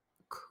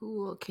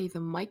Ooh, okay, the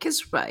mic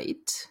is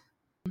right.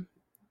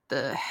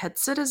 The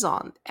headset is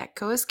on.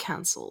 Echo is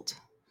cancelled.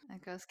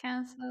 Echo's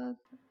cancelled.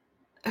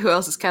 Who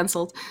else is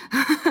cancelled?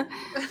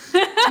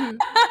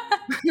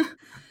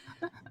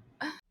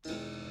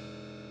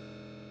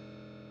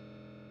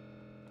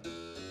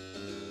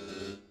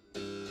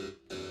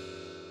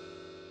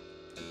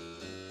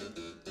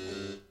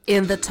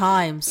 In the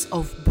times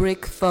of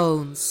brick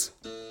phones,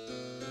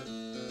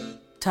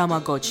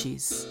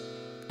 Tamagotchis,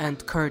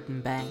 and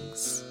curtain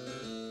bangs,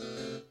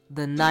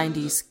 the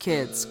 90s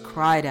kids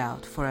cried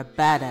out for a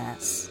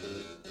badass.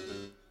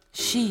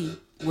 She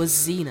was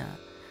Xena,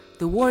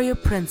 the warrior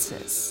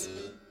princess.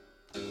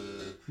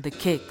 The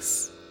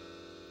kicks,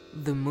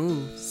 the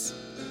moves,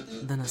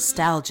 the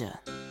nostalgia,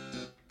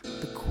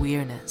 the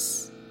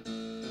queerness.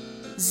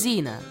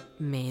 Xena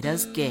made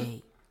us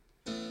gay.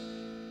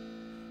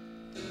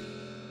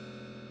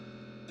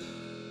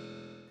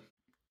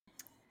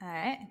 All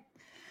right.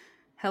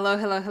 Hello,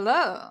 hello,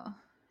 hello.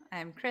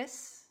 I'm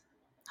Kris,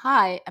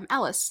 Hi, I'm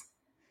Alice.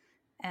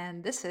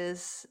 and this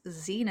is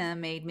Xena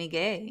Made Me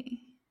Gay.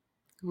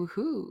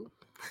 Woohoo.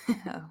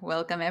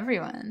 Welcome,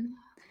 everyone.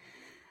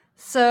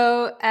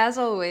 So, as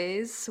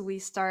always, we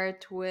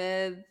start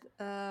with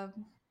a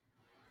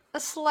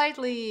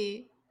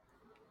slightly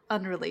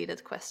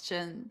unrelated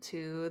question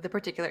to the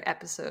particular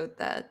episode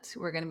that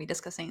we're going to be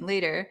discussing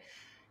later.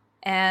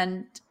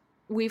 And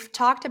we've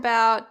talked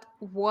about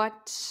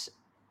what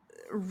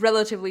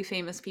relatively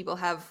famous people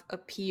have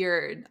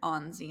appeared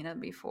on Xena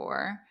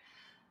before.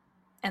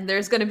 And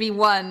there's going to be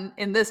one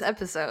in this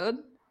episode.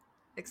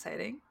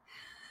 Exciting.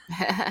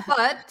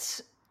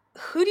 But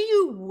who do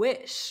you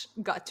wish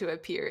got to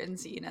appear in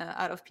Xena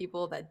out of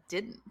people that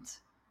didn't?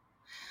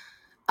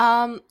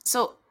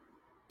 So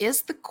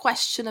is the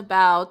question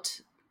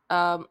about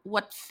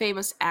what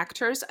famous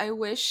actors I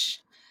wish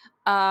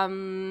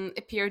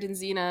appeared in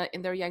Xena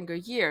in their younger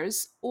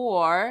years,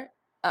 or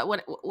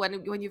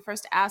when you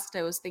first asked,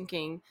 I was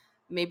thinking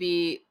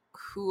maybe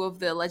who of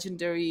the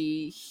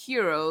legendary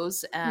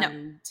heroes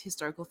and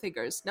historical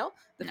figures? No,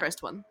 the No.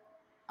 first one.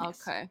 Yes.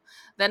 Okay,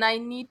 then I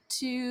need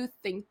to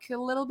think a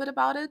little bit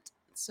about it.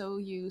 So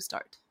you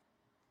start.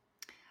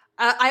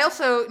 I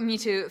also need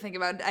to think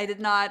about it. I did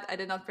not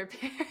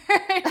prepare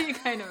any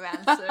kind of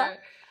answer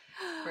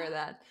for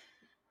that.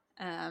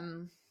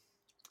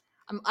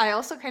 I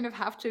also kind of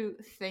have to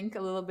think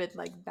a little bit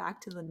like back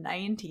to the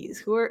 90s.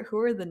 Who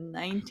are the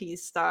 90s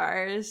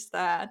stars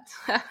that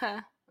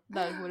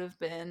would have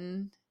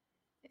been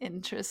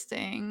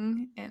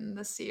interesting in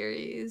the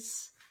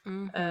series?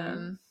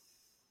 Mm-hmm.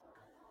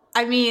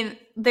 I mean,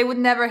 they would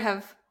never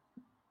have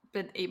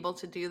been able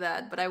to do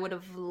that, but I would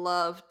have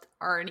loved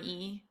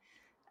Arnie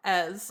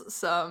as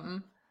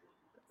some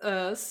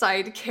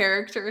side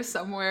character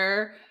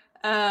somewhere,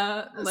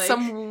 like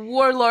Some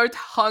warlord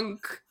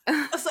hunk.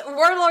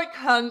 Warlord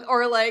Hunk,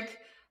 or like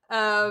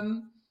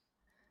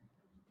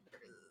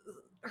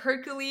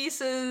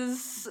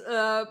Hercules's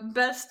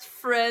best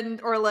friend,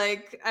 or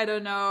like, I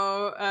don't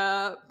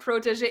know,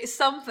 protege,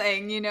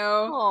 something, you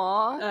know,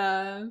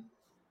 Aww.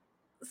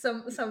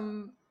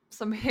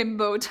 some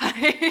himbo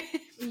type.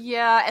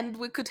 Yeah, and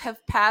we could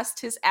have passed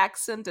his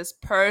accent as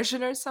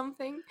Persian or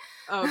something.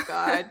 Oh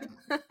God,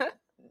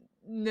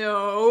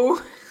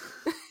 no.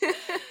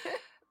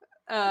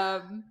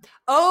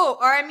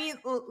 Or I mean,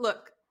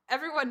 look,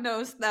 everyone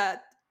knows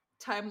that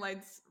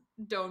timelines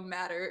don't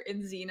matter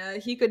in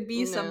Xena. He could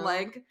be some No.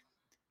 like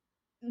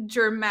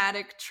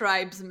Germanic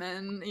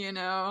tribesman, you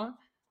know.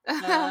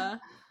 Uh,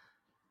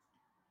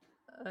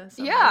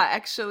 Yeah,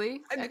 actually.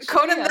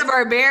 Conan Yes. the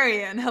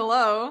Barbarian.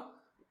 Hello.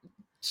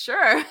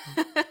 Sure.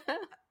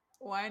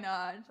 Why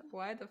not?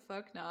 Why the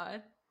fuck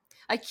not?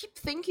 I keep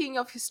thinking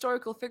of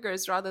historical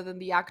figures rather than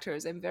the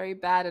actors. I'm very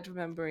bad at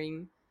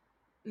remembering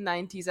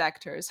 90s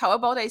actors. How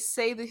about I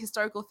say the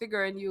historical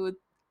figure and you would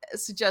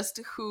suggest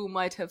who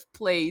might have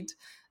played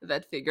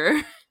that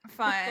figure?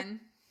 Fine.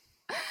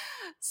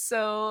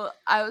 So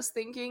I was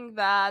thinking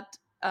that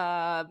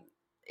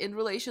in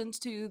relation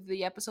to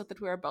the episode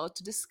that we're about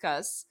to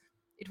discuss,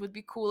 it would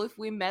be cool if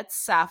we met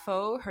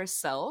Sappho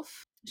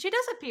herself. She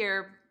does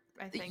appear,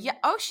 I think. Yeah.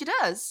 Oh, she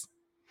does.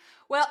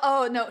 Well,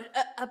 oh no,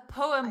 a I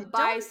poem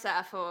by don't.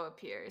 Sappho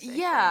appears.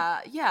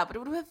 Yeah, but it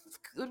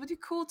would be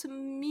cool to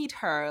meet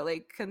her.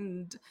 Like,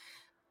 and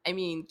I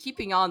mean,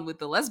 keeping on with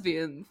the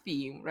lesbian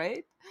theme,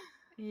 right?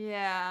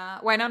 Yeah.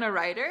 Winona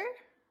Ryder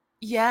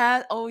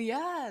Yeah. Oh,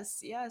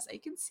 yes, I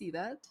can see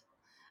that.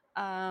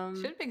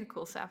 should be a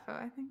cool Sappho,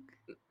 I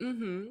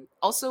think.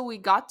 Also, we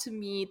got to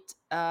meet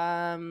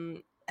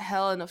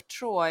Helen of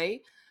Troy,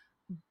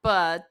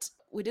 but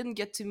we didn't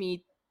get to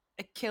meet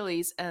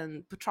Achilles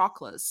and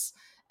Patroclus.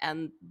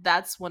 And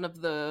that's one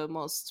of the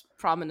most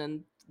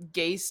prominent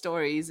gay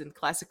stories in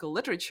classical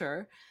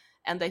literature.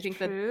 And I think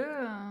that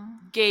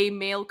gay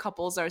male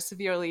couples are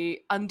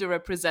severely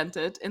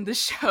underrepresented in the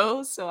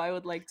show, so I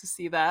would like to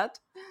see that.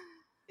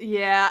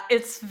 Yeah,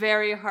 it's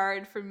very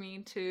hard for me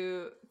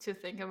to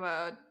think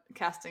about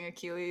casting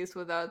Achilles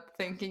without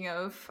thinking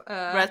of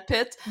Brad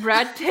Pitt.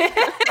 Brad Pitt.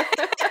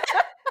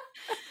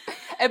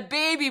 a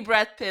baby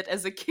Brad Pitt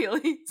as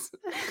Achilles.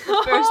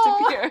 The first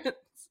appearance.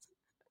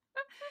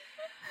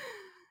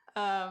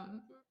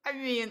 I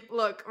mean,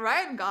 look,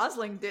 Ryan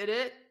Gosling did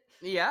it,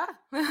 Yeah.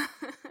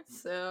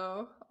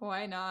 so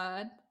why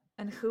not?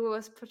 And who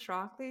was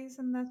Patroclus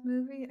in that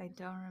movie? I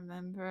don't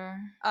remember.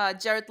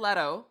 Jared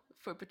Leto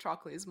for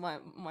Patroclus, my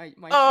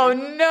Oh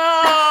choice.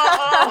 no!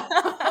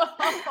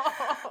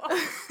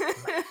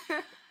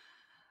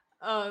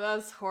 Oh,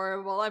 that's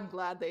horrible. I'm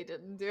glad they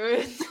didn't do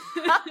it.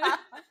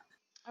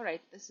 All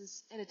right, this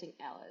is editing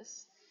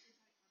Alice.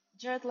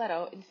 Jared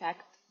Leto, in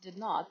fact, did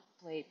not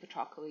play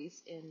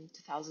Patroclus in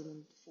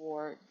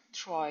 2004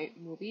 Troy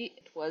movie.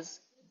 It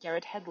was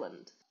Garrett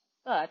Hedlund.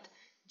 But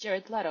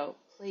Jared Leto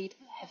played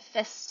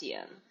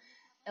Hephaestion,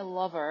 a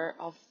lover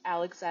of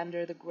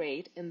Alexander the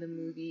Great in the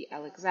movie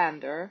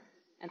Alexander,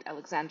 and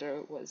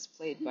Alexander was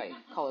played by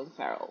Colin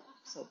Farrell.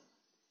 So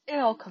it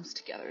all comes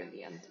together in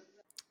the end.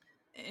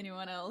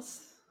 Anyone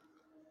else?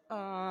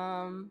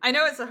 um, I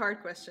know it's a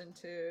hard question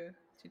to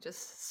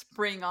just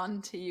spring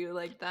onto you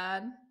like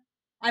that.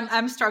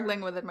 I'm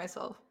struggling with it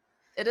myself.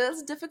 it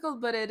is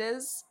difficult, but it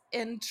is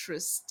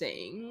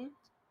interesting.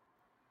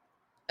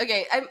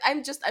 Okay,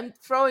 I'm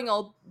throwing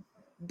all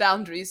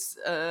boundaries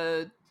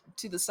to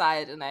the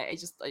side, and I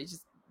just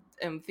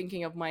am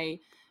thinking of my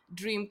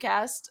dream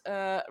cast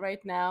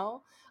right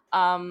now.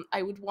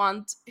 I would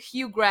want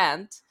Hugh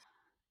Grant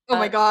Oh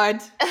my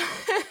god.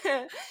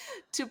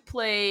 to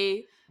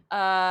play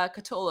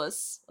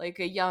Catullus, like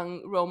a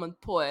young Roman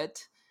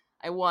poet.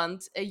 I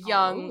want a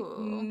young,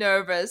 Oh.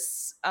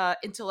 nervous,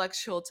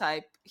 intellectual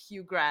type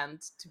Hugh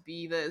Grant to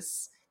be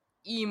this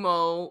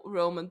emo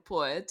Roman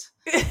poet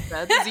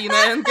that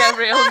Xena and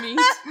Gabriel meet.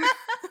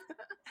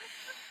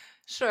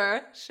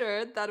 Sure,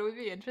 that would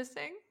be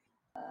interesting.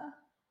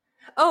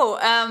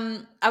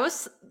 I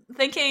was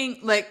thinking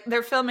like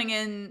they're filming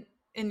in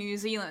New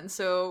Zealand,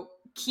 so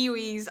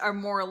Kiwis are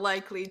more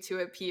likely to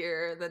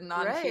appear than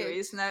Right.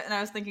 non-Kiwis, and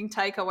I was thinking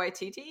Taika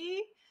Waititi.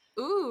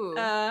 Ooh,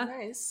 Uh,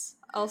 nice.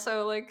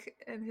 Also, like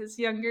in his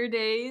younger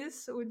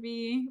days, would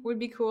be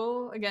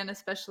cool. Again,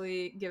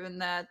 especially given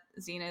that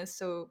Xena is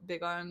so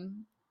big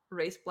on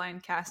race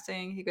blind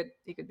casting, he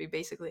could be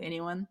basically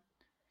anyone.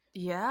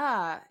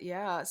 Yeah,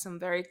 yeah, some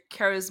very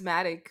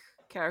charismatic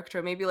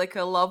character, maybe like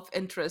a love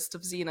interest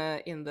of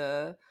Xena in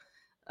the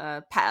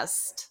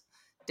past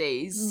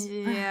days.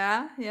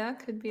 Yeah,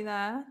 could be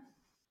that.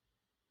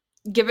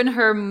 Given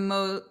her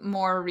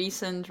more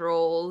recent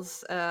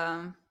roles,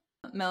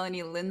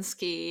 Melanie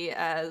Linsky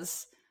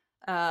as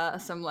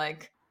some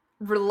like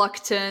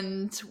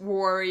reluctant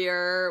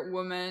warrior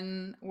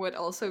woman would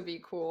also be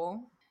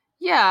cool.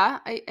 Yeah,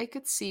 I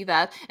could see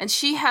that. And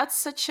she had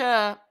such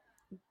a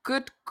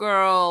good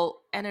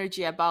girl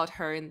energy about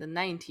her in the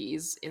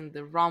 90s in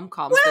the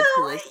rom-coms that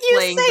she Well, was you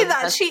playing say the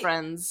that best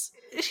friends.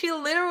 she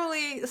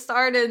literally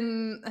starred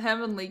in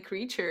Heavenly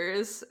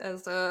Creatures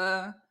as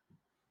a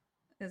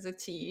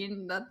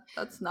teen.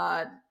 That's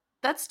not,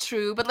 That's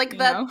true, but like you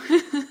know.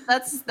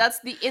 that's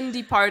the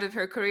indie part of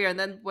her career, and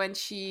then when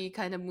she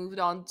kind of moved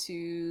on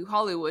to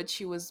Hollywood,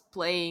 she was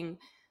playing,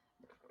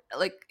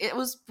 like, it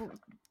was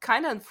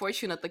kind of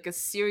unfortunate, like a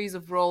series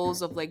of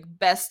roles of like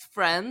best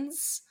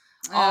friends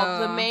of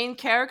the Oh, main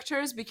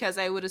characters, because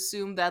I would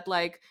assume that,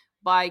 like,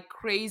 by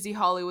crazy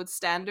Hollywood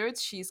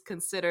standards, she's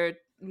considered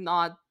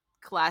not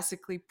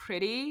classically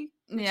pretty,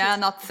 which yeah, is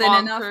not thin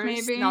enough,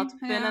 bonkers, not maybe.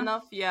 thin Yeah.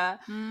 enough. Yeah.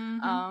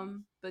 Hmm.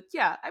 But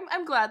yeah,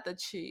 I'm glad that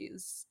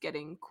she's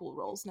getting cool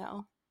roles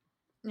now.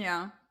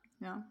 Yeah,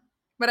 yeah.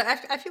 But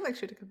I feel like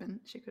she could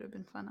have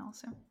been fun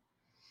also.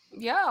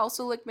 Yeah,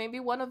 also like maybe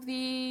one of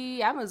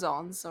the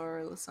Amazons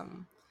or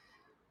some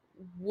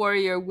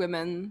warrior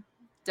women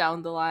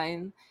down the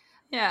line.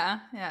 Yeah,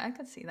 I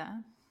could see that.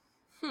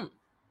 Hmm.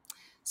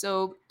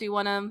 So, do you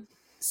want to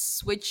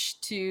switch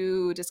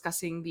to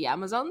discussing the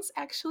Amazons,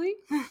 actually?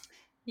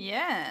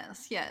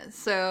 Yes.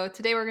 So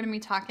today we're going to be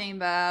talking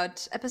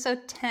about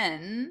episode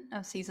 10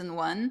 of season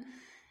 1,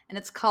 and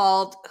it's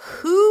called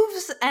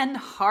Hooves and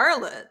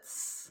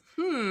Harlots.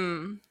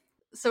 Hmm.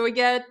 So we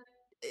get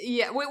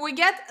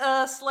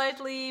a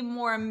slightly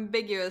more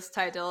ambiguous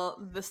title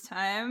this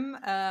time.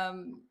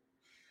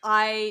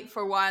 I,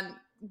 for one,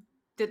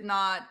 did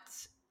not.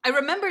 I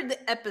remembered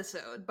the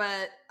episode,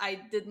 but I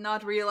did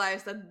not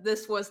realize that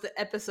this was the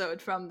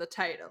episode from the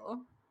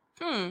title.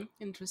 Hmm.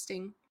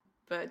 Interesting.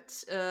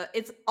 But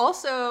it's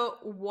also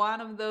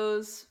one of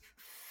those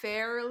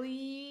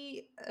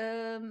fairly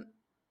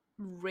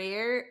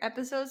rare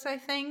episodes, I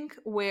think,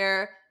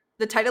 where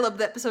the title of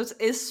the episodes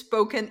is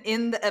spoken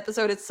in the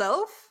episode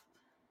itself,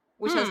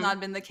 which has Hmm. not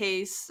been the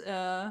case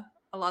a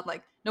lot.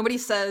 Like, nobody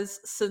says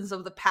Sins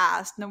of the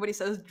Past, nobody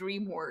says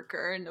Dream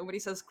Worker, nobody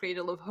says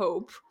Cradle of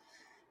Hope.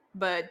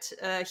 But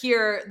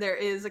here there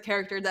is a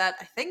character that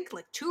I think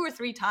like 2 or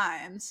 3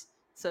 times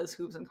says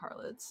Hooves and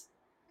Harlots.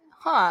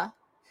 Huh.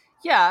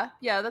 Yeah,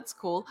 yeah, that's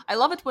cool. I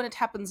love it when it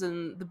happens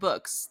in the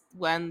books,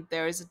 when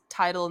there is a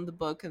title in the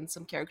book and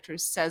some character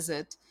says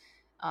it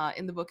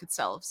in the book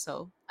itself.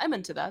 So I'm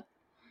into that.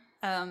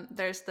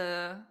 There's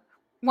the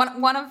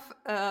one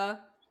of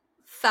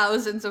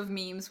thousands of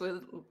memes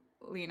with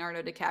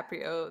Leonardo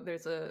DiCaprio.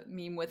 There's a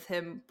meme with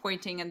him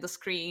pointing at the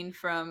screen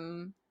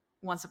from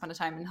Once Upon a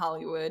Time in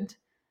Hollywood,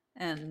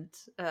 and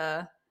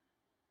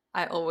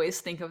I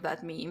always think of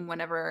that meme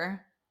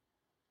whenever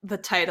the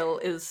title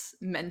is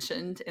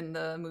mentioned in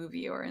the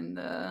movie or in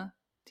the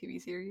TV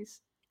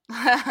series.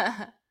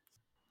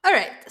 All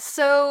right,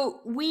 so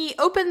we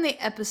open the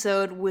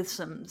episode with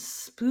some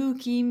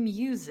spooky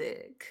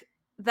music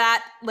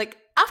that, like,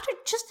 after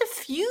just a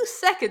few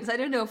seconds, I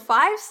don't know,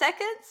 5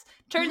 seconds,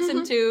 turns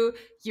into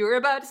 "You're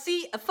about to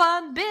see a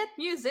fun bit"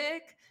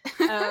 music.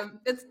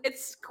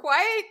 It's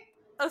quite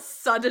a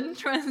sudden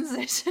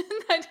transition.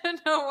 I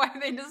don't know why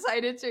they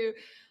decided to,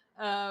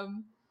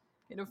 kind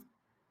of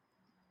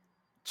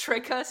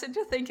trick us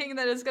into thinking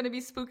that it's going to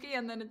be spooky,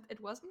 and then it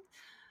wasn't.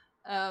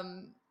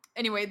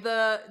 Anyway,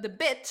 the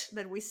bit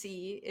that we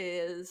see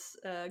is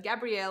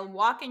Gabrielle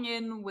walking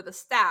in with a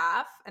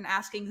staff and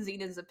asking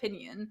Xena's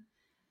opinion,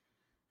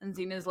 and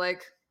Xena's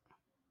like,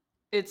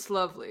 "It's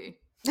lovely,"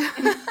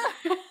 in,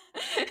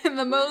 in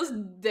the most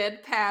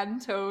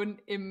deadpan tone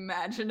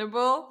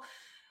imaginable.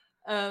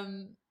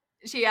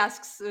 She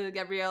asks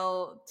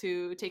Gabrielle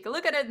to take a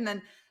look at it, and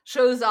then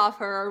shows off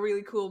her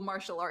really cool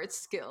martial arts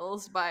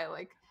skills by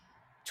like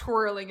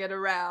twirling it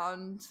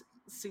around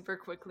super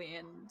quickly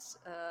and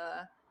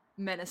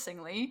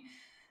menacingly.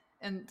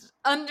 And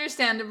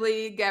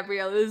understandably,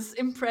 Gabrielle is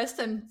impressed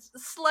and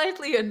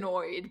slightly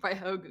annoyed by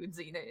how good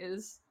Xena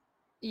is.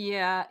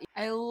 Yeah,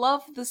 I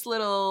love this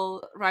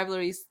little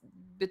rivalry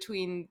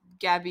between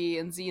Gabby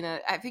and Xena.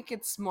 I think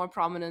it's more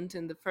prominent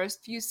in the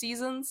first few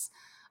seasons.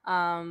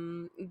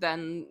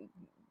 Then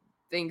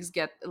things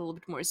get a little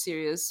bit more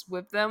serious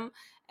with them.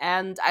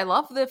 And I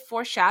love the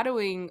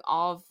foreshadowing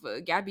of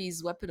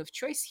Gabby's weapon of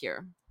choice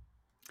here.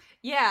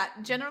 Yeah,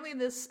 generally,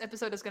 this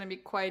episode is going to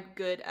be quite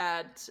good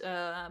at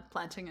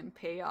planting and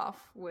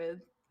payoff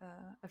with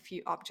a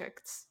few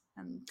objects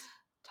and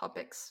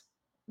topics.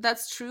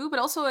 That's true, but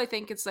also I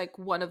think it's like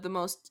one of the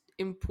most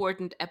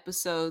important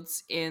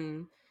episodes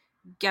in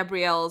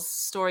Gabrielle's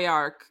story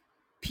arc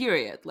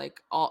period,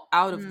 like all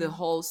out of the Mm.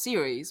 whole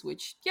series,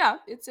 which yeah,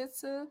 it's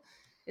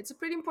a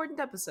pretty important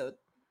episode.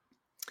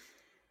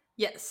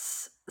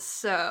 Yes.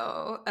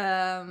 So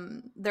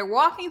they're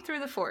walking through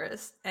the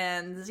forest,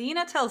 and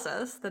Xena tells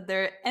us that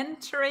they're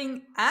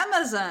entering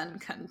Amazon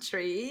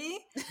country.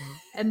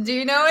 And do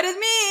you know what it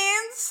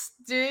means?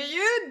 Do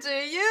you? Do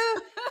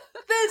you?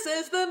 This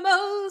is the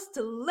most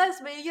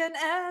lesbian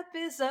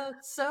episode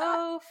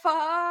so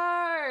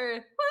far.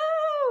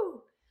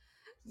 Woo!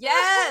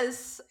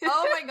 Yes!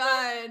 Oh my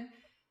god.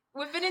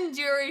 We've been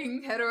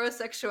enduring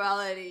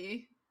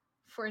heterosexuality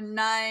for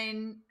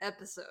 9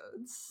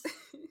 episodes.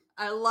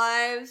 Our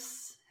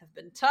lives have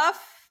been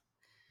tough.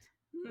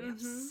 We have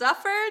Mm-hmm.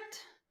 suffered,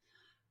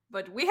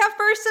 but we have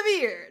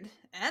persevered.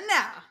 And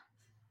now,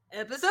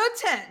 episode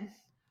 10.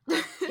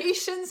 Our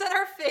patience and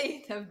our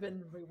faith have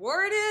been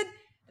rewarded,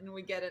 and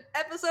we get an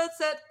episode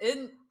set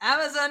in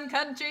Amazon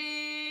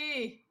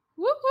country.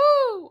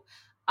 Woohoo!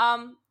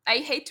 I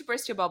hate to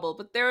burst your bubble,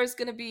 but there is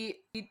gonna be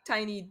a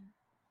tiny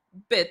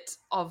bit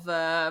of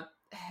a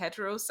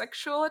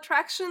heterosexual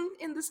attraction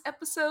in this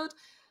episode,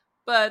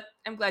 but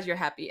I'm glad you're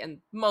happy, and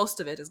most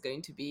of it is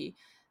going to be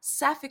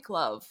sapphic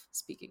love.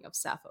 Speaking of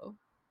Sappho,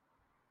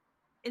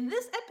 In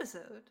this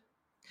episode,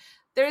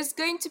 there's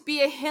going to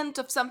be a hint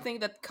of something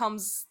that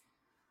comes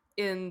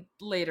in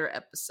later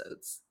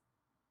episodes.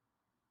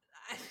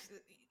 I,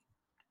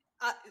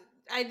 I,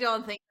 I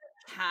don't think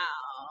that's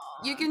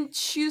You how. can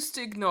choose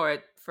to ignore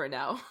it for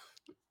now.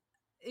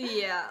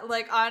 Yeah,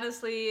 like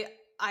honestly,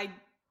 I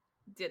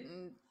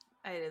didn't.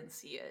 I didn't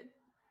see it.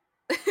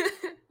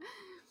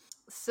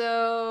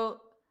 So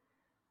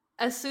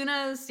as soon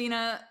as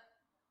Cena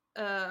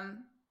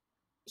um,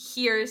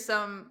 hears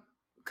some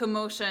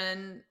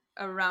commotion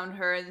around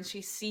her and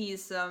she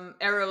sees some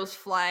arrows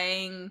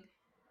flying,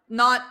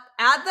 not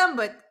at them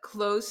but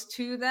close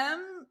to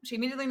them, she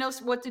immediately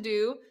knows what to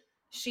do.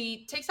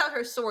 She takes out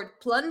her sword,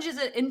 plunges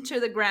it into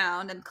the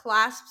ground, and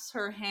clasps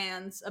her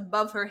hands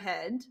above her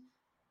head,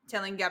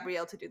 telling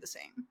Gabrielle to do the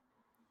same.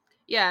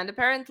 Yeah, and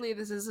apparently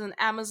this is an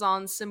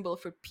Amazon symbol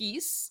for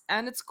peace,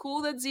 and it's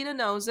cool that Xena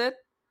knows it.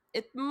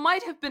 It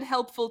might have been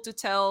helpful to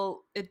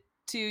tell it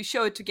to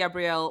show it to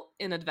Gabrielle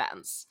in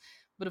advance.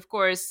 But of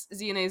course,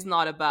 Xena is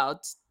not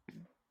about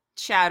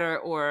chatter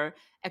or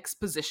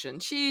exposition.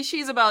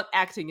 She's about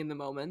acting in the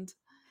moment.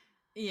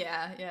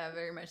 Yeah, yeah,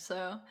 very much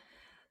so.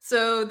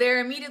 So they're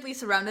immediately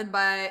surrounded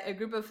by a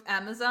group of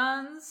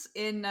Amazons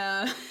in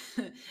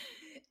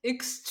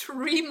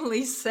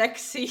extremely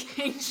sexy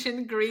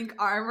ancient Greek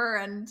armor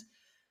and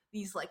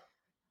these like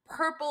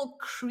purple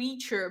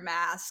creature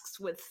masks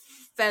with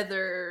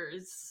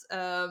feathers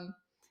on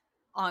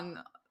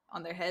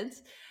on their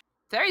heads.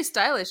 Very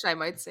stylish, I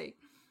might say.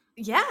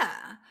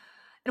 Yeah.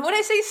 And when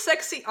I say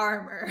sexy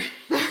armor,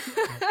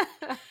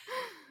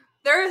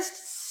 there's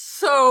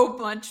so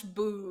much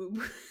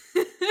boob.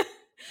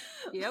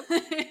 Yep.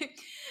 Like,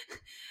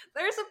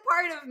 there's a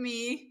part of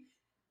me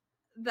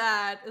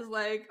that is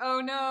like,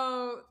 oh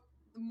no,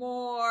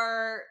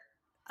 more.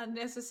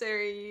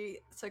 unnecessary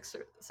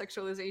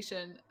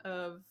sexualization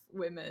of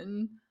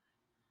women.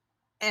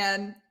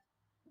 And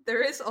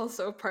there is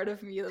also a part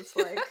of me that's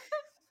like,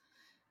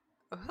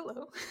 oh,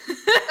 hello.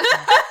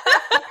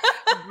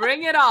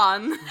 Bring it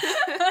on.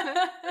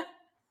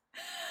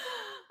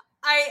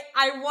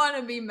 I want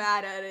to be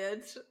mad at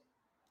it,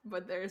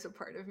 but there's a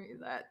part of me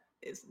that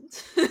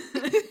isn't.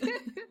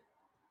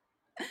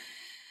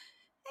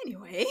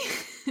 Anyway,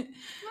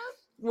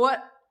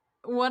 what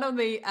one of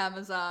the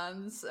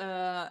Amazons,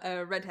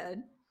 a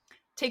redhead,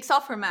 takes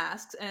off her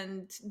mask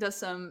and does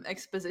some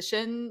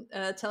exposition,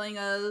 telling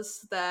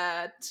us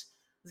that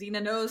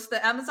Xena knows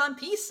the Amazon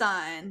peace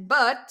sign,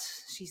 but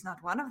she's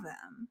not one of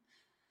them.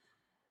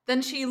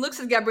 Then she looks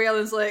at Gabrielle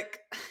and is like,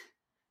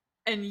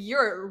 and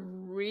you're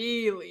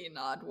really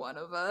not one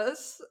of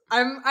us.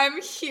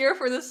 I'm here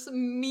for this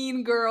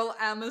mean girl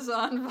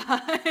Amazon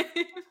vibe.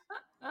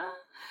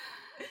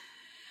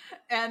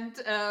 And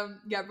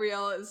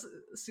Gabrielle is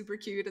super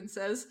cute and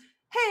says,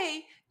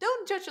 "Hey,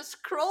 don't judge a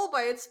scroll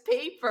by its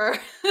paper."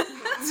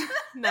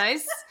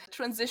 Nice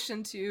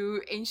transition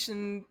to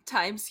ancient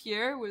times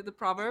here with the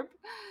proverb.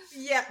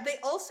 Yeah, they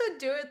also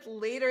do it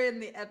later in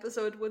the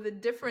episode with a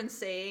different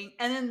saying,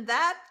 and in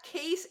that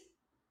case,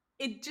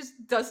 it just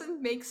doesn't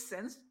make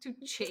sense to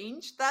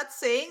change that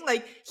saying.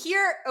 Like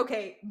here,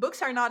 okay,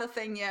 books are not a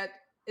thing yet.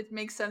 It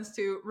makes sense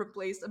to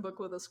replace a book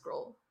with a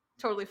scroll.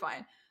 Totally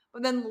fine.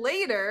 But then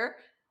later,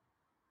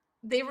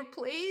 they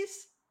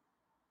replace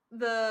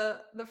the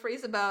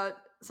phrase about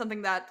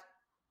something that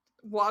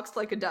walks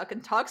like a duck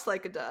and talks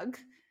like a duck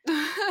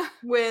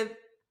with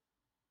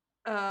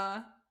uh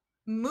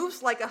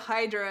moves like a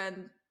hydra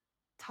and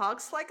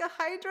talks like a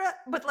hydra,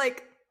 but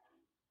like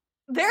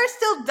there are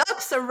still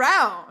ducks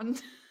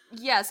around.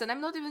 Yes, and I'm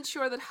not even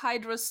sure that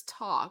hydras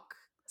talk.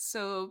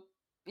 So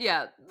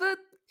yeah,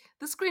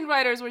 the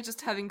screenwriters were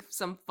just having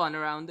some fun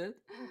around it.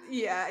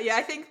 Yeah,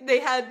 I think they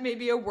had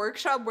maybe a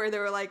workshop where they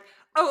were like,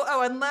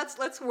 oh, and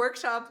let's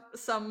workshop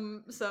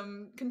some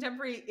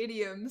contemporary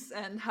idioms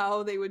and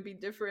how they would be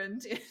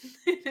different in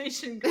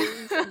ancient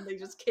Greece, and they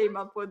just came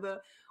up with a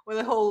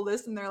whole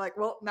list, and they're like,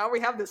 well, now we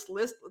have this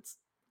list, let's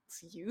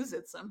use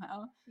it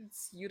somehow.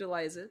 Let's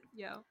utilize it.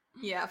 Yeah.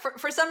 Yeah,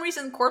 for some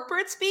reason,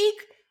 corporate speak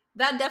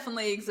that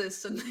definitely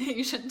exists in the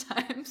ancient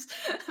times,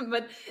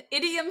 but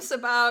idioms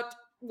about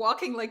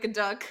walking like a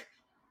duck,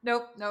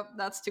 nope,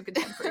 that's too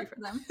contemporary for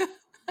them.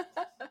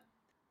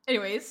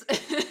 Anyways,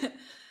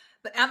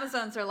 the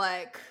Amazons are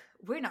like,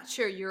 we're not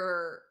sure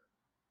you're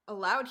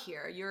allowed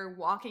here. You're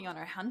walking on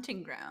our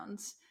hunting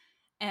grounds.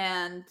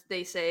 And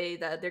they say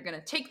that they're going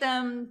to take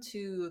them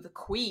to the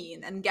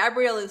queen. And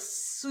Gabrielle is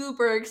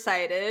super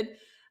excited,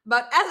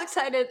 but as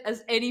excited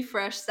as any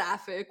fresh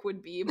sapphic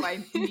would be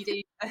by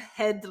meeting a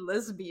head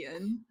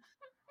lesbian.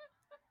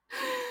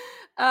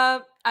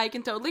 I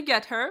can totally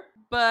get her,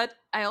 but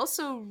I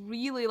also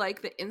really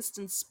like the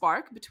instant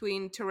spark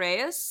between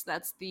Tereus,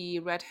 that's the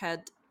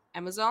redhead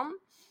Amazon,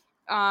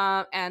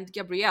 and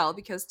Gabrielle,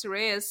 because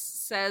Tereus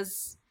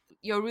says,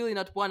 "You're really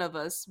not one of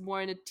us,"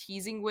 more in a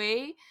teasing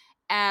way,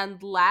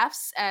 and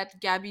laughs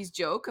at Gabby's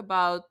joke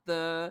about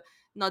the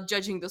not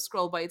judging the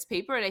scroll by its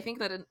paper. And I think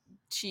that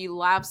she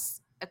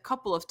laughs a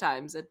couple of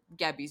times at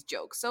Gabby's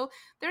joke. So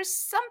there's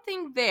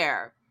something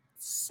there.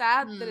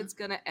 Sad that Hmm. it's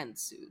gonna end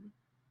soon.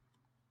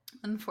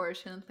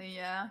 Unfortunately,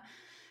 yeah.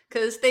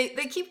 Because they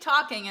keep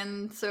talking,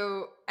 and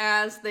so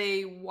as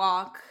they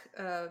walk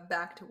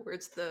back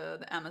towards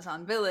the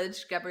Amazon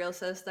village, Gabrielle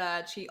says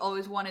that she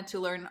always wanted to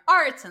learn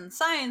arts and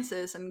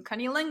sciences and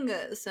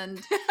cunnilingus,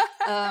 and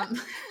um,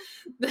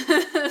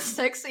 the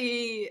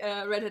sexy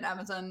redhead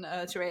Amazon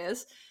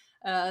Tereus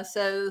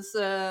says,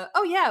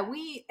 "Oh yeah,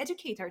 we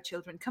educate our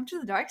children. Come to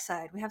the dark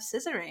side. We have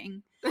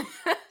scissoring."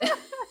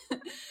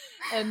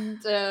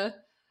 And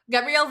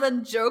Gabrielle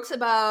then jokes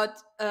about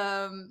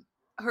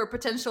her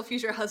potential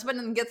future husband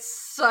and gets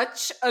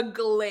such a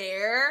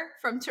glare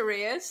from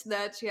Tereus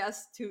that she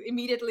has to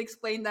immediately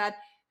explain that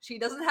she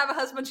doesn't have a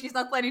husband. She's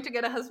not planning to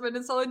get a husband.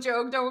 It's all a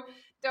joke. Don't,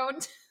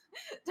 don't,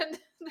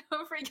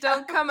 don't freak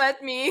Don't out. come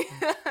at me.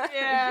 Yeah.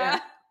 Yeah.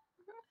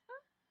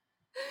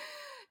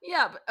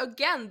 Yeah, but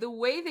again, the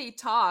way they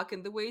talk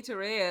and the way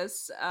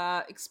Therese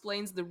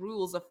explains the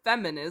rules of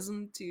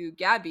feminism to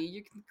Gabby,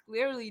 you can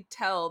clearly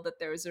tell that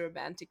there is a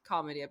romantic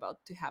comedy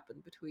about to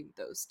happen between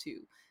those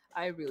two.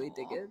 I really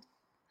dig Aw. it.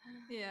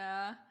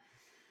 Yeah.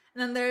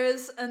 And then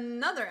there's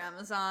another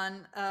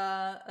Amazon,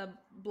 a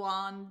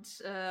blonde,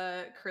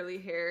 curly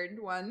haired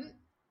one,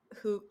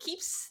 who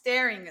keeps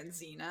staring at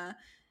Xena,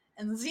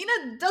 and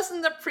Xena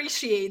doesn't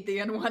appreciate the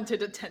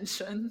unwanted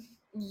attention.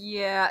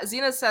 Yeah,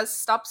 Xena says,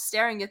 "Stop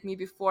staring at me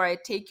before I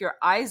take your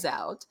eyes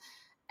out."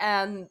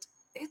 And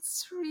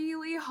it's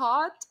really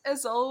hot,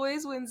 as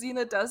always, when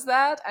Xena does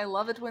that. I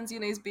love it when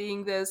Xena is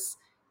being this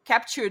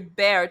captured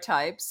bear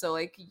type. So,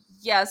 like,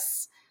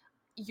 yes,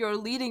 you're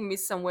leading me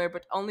somewhere,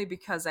 but only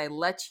because I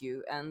let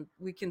you. And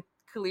we can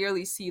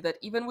clearly see that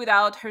even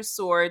without her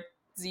sword,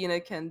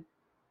 Xena can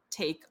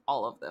take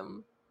all of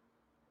them.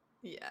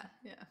 Yeah,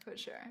 for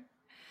sure.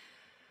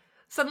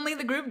 Suddenly,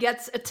 the group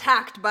gets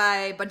attacked by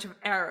a bunch of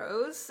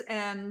arrows,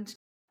 and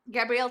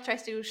Gabrielle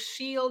tries to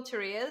shield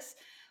Therese,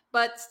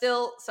 but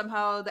still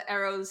somehow the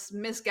arrows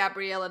miss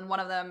Gabrielle and one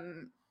of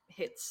them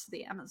hits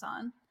the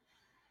Amazon.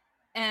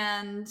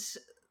 And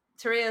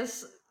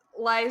Therese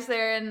lies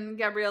there in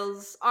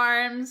Gabrielle's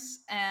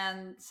arms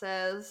and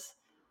says,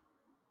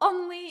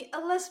 only a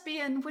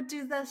lesbian would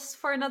do this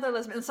for another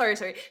lesbian.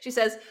 Sorry. She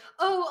says,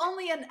 oh,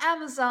 only an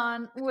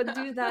Amazon would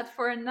do that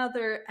for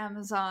another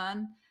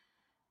Amazon.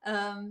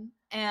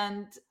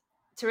 And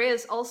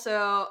Therese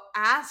also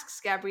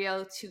asks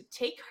Gabrielle to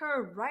take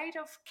her rite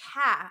of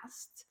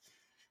caste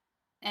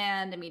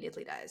and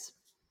immediately dies.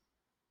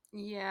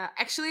 Yeah,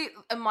 actually,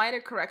 a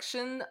minor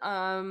correction.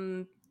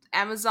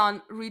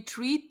 Amazon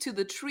retreat to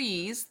the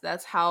trees.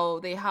 That's how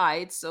they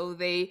hide. So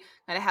they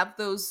kind of have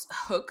those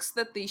hooks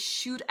that they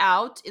shoot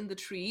out in the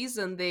trees,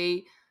 and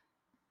they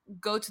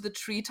go to the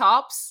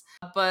treetops.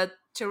 But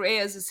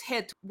Therese is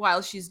hit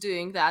while she's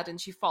doing that, and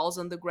she falls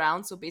on the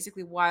ground. So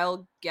basically,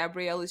 while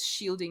Gabrielle is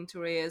shielding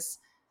Therese,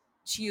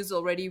 she is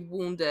already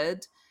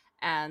wounded,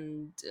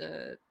 and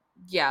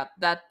yeah,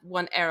 that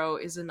one arrow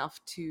is enough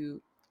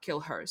to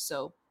kill her.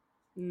 So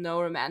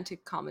no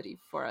romantic comedy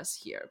for us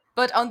here.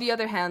 But on the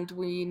other hand,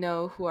 we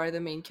know who are the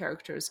main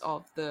characters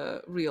of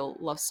the real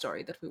love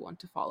story that we want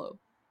to follow.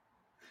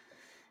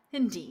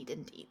 Indeed.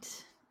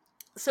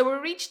 So we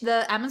reach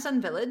the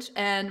Amazon village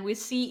and we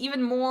see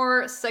even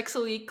more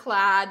sexily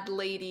clad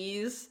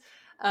ladies,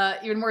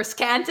 even more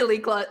scantily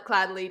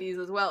clad ladies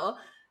as well,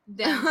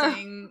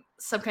 dancing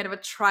some kind of a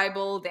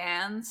tribal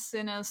dance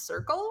in a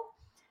circle.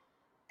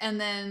 And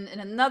then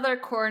in another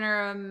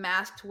corner,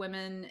 masked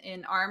women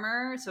in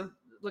armor, so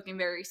looking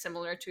very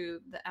similar to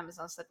the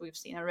Amazons that we've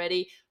seen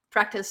already,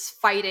 practice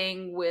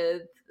fighting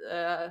with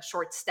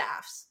short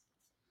staffs.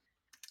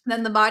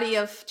 Then the body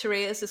of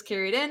Therese is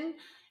carried in,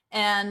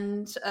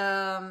 and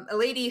a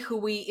lady who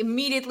we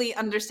immediately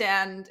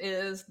understand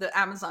is the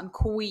Amazon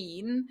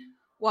queen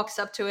walks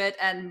up to it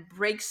and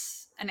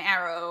breaks an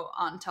arrow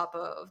on top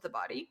of the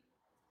body.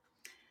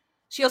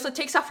 She also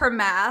takes off her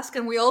mask,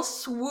 and we all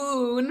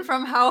swoon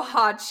from how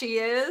hot she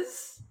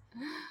is.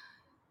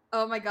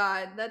 Oh my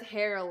god, that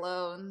hair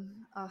alone.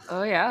 Ugh,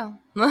 Oh, yeah.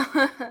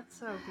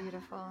 so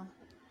beautiful.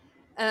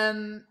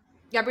 Um,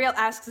 Gabrielle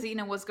asks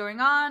Xena what's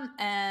going on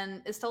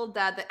and is told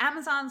that the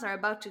Amazons are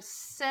about to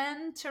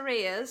send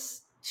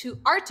Tereus to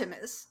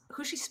Artemis,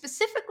 who she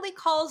specifically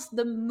calls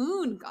the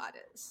moon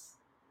goddess.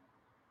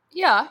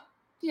 Yeah,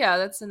 yeah,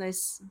 that's a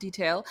nice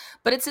detail.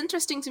 But it's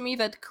interesting to me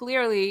that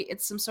clearly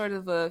it's some sort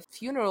of a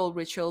funeral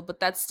ritual, but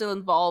that still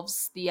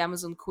involves the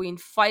Amazon Queen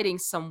fighting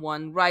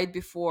someone right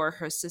before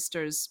her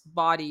sister's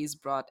body is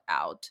brought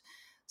out.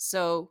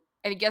 So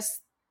I guess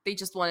they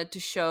just wanted to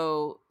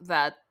show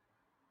that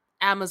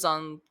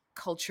Amazon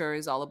culture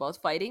is all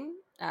about fighting,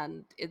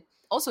 and it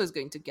also is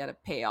going to get a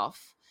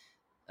payoff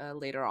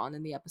later on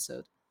in the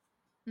episode.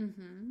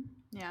 Mm-hmm.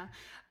 Yeah.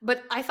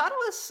 But I thought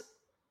it was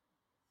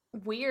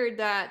weird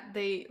that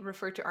they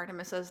refer to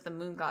Artemis as the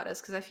moon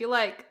goddess because I feel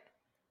like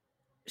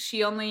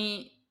she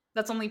only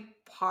that's only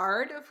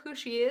part of who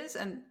she is,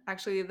 and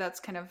actually that's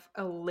kind of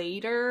a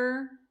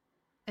later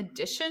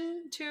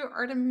addition to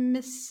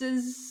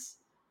Artemis's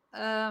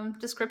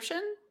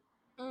description.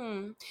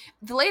 Mm.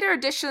 The later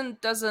edition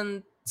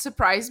doesn't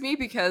surprise me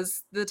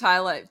because the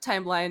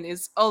timeline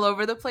is all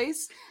over the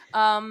place.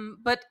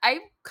 But I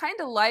kind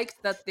of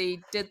liked that they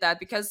did that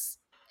because,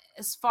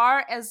 as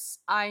far as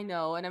I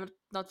know, and I'm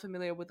not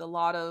familiar with a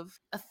lot of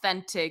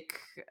authentic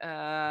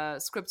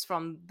scripts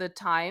from the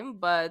time,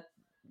 but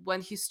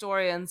when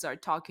historians are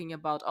talking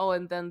about, oh,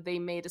 and then they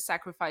made a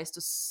sacrifice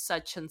to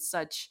such and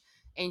such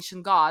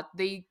ancient god,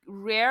 they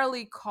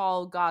rarely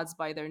call gods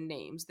by their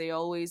names. They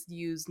always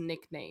use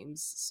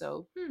nicknames.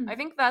 So I Hmm.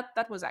 think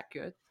that was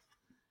accurate.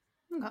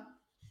 Okay.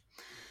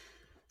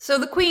 So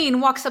the queen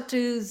walks up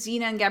to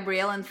Xena and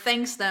Gabrielle and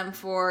thanks them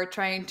for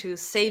trying to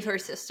save her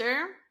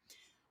sister.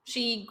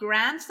 She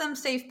grants them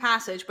safe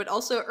passage, but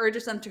also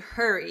urges them to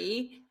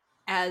hurry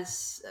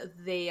as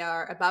they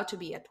are about to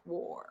be at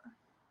war.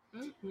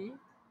 Hmm.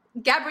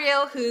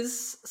 Gabrielle,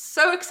 who's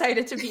so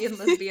excited to be in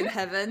lesbian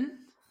heaven,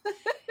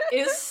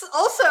 is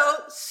also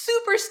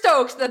super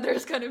stoked that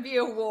there's going to be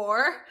a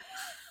war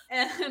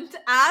and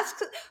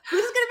asks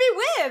who's going to be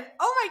with.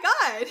 Oh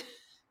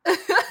my god.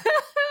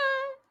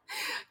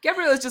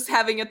 Gabrielle is just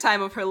having a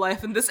time of her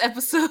life in this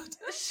episode.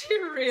 She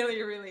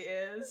really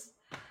is.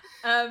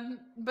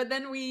 But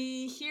then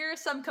we hear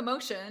some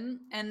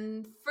commotion,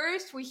 and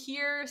first we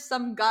hear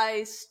some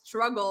guy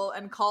struggle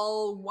and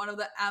call one of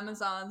the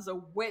Amazons a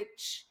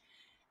witch,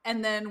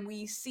 and then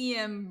we see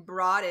him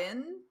brought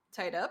in,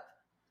 tied up,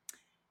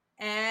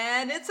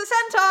 and it's a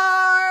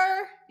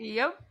centaur.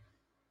 Yep.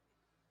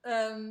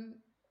 Um,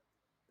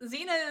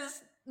 Xena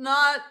is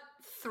not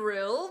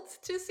thrilled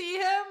to see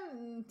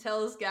him.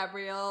 Tells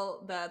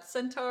Gabrielle that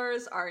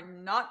centaurs are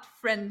not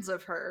friends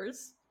of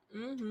hers.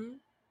 Hmm.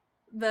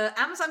 The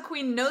Amazon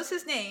Queen knows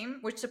his name,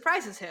 which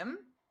surprises him,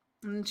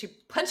 and she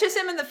punches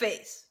him in the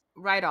face.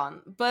 Right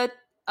on. But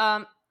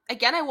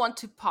again, I want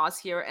to pause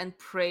here and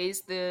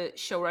praise the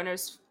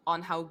showrunners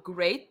on how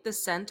great the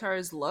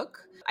centaurs look.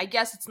 I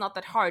guess it's not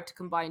that hard to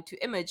combine two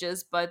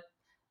images, but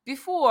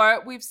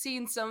before, we've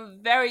seen some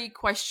very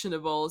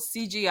questionable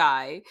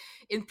CGI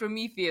in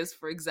Prometheus,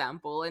 for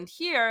example, and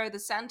here the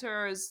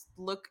centaurs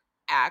look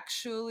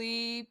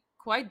actually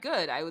quite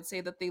good. I would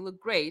say that they look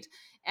great.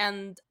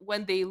 And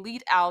when they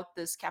lead out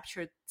this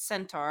captured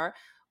centaur,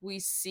 we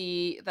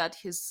see that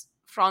his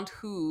front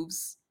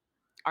hooves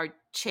are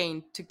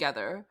chained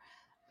together.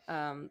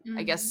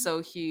 I guess Mhm.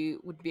 so he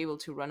would be able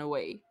to run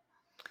away.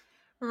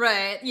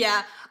 Right.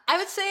 Yeah. I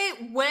would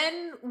say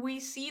when we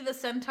see the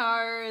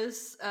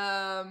centaurs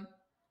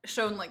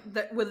shown like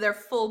with their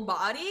full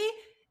body,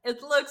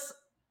 it looks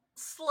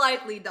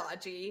slightly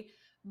dodgy,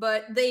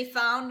 but they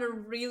found a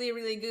really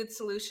really good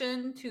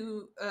solution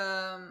to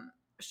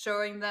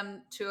showing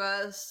them to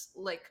us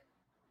like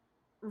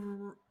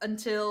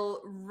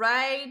until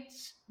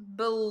right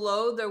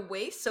below their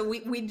waist. So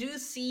we do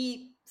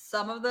see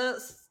some of the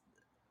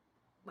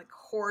like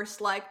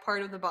horse like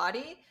part of the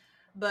body,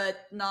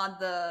 but not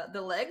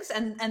the legs.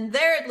 And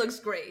there it looks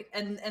great,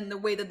 and the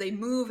way that they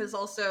move is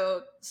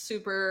also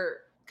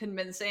super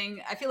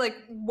convincing. I feel like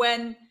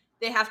when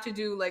they have to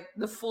do like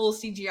the full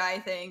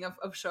CGI thing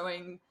of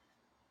showing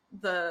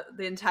the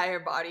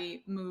entire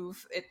body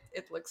move,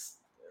 it looks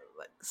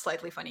like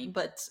slightly funny,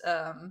 but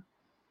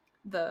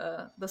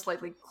the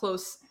slightly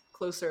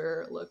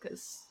closer look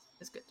is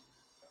good.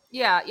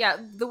 Yeah, yeah,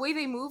 the way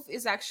they move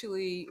is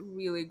actually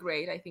really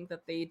great. I think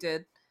that they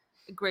did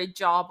a great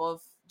job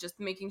of just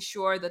making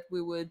sure that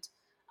we would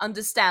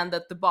understand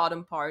that the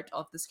bottom part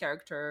of this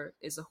character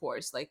is a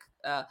horse. Like,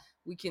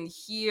 we can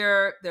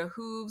hear their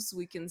hooves,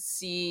 we can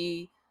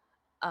see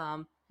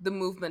the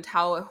movement,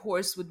 how a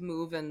horse would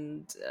move,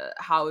 and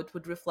how it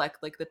would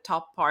reflect like the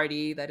top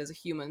party that is a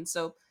human.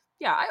 So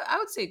yeah, I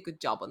would say a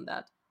good job on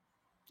that.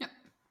 Yeah.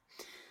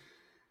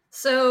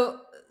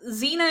 So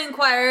Xena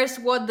inquires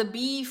what the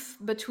beef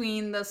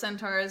between the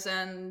centaurs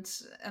and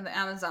the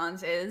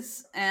Amazons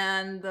is,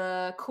 and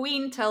the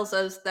queen tells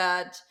us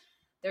that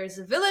there's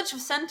a village of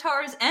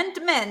centaurs and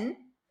men.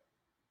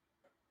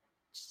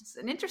 It's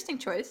an interesting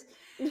choice.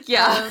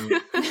 Yeah.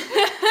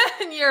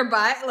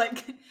 Nearby,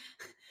 like,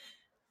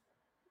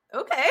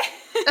 okay.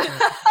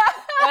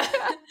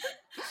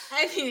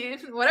 I mean,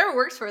 whatever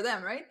works for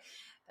them, right?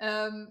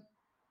 Um,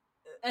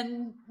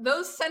 and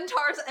those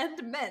centaurs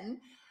and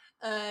men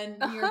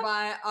Uh-huh.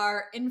 nearby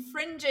are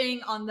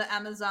infringing on the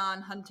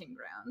Amazon hunting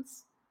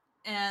grounds.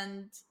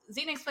 And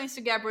Xena explains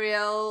to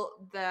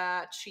Gabrielle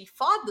that she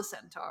fought the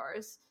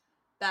centaurs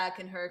back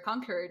in her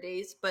conqueror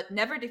days, but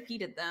never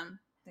defeated them.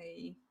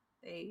 They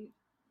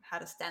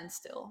had a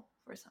standstill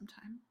for some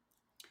time.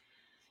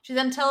 She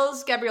then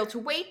tells Gabrielle to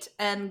wait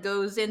and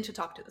goes in to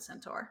talk to the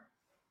centaur.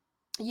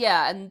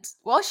 Yeah, and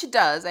while she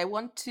does, I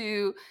want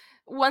to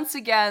once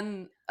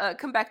again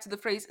come back to the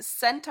phrase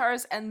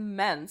centaurs and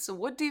men. So,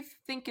 what do you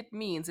think it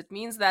means? It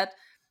means that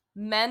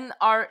men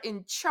are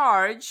in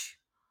charge,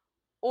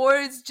 or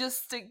it's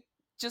just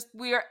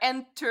we are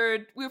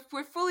entered.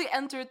 We're fully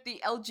entered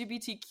the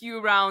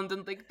LGBTQ round,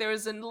 and like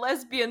there's a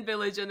lesbian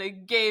village and a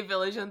gay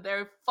village, and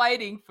they're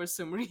fighting for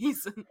some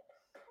reason.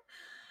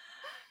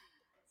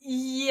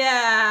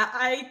 Yeah,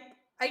 I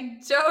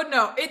don't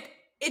know.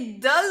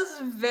 It does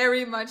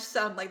very much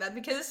sound like that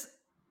because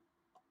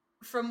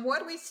from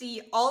what we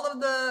see, all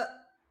of the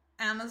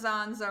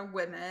Amazons are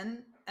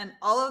women and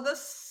all of the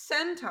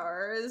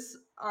centaurs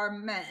are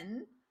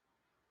men.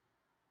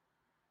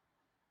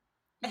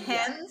 Yeah.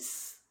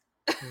 Hence,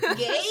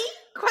 gay?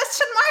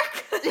 Question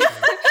mark.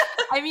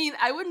 I mean,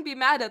 I wouldn't be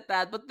mad at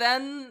that, but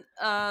then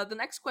the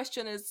next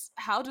question is,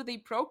 how do they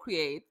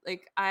procreate?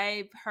 Like,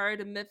 I've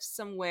heard a myth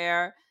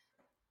somewhere.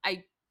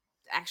 I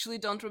actually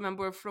don't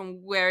remember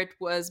from where it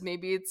was.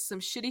 Maybe it's some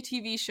shitty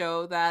TV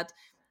show that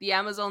the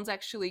Amazons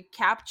actually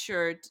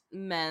captured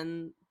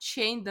men,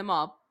 chained them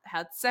up,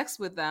 had sex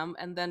with them,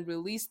 and then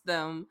released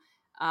them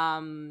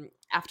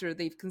after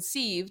they've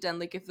conceived. And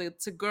like, if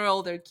it's a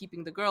girl, they're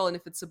keeping the girl, and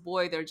if it's a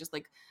boy, they're just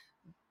like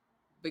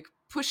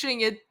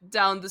pushing it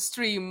down the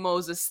stream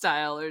Moses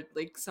style or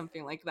like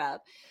something like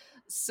that.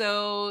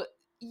 So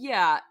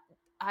yeah,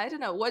 I don't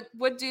know.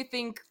 What do you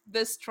think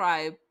this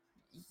tribe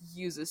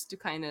uses to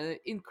kind of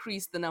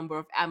increase the number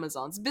of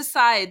Amazons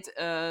besides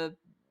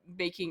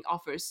making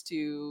offers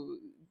to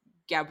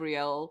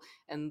Gabrielle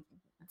and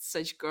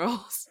such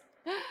girls?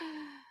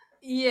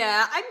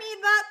 Yeah, I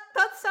mean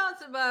that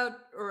sounds about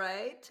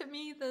right to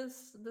me.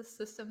 This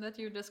system that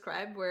you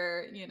described,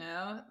 where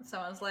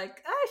someone's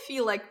like, I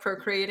feel like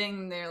procreating,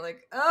 and they're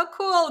like, oh,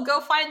 cool, go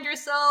find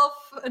yourself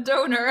a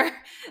donor,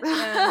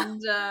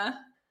 and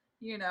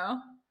you know,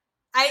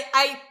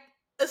 I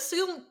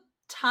assume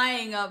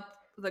tying up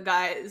the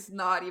guy is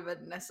not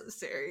even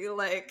necessary.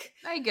 Like,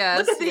 I look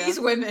at guess, yeah. these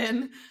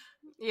women.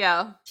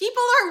 Yeah.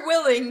 People are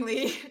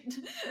willingly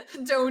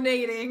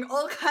donating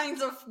all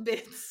kinds of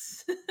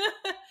bits.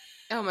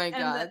 Oh my and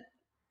god.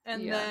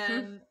 and Yeah.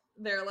 then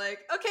they're like,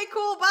 okay,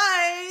 cool,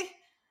 bye.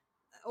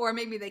 Or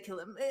maybe they kill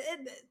him.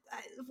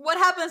 What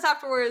happens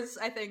afterwards,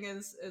 I think,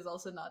 is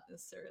also not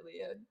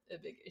necessarily a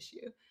big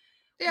issue.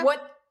 Yeah.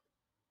 What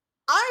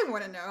I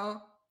want to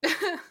know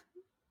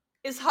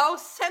is how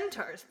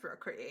centaurs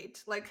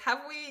procreate. Like,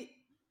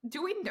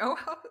 do we know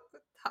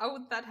How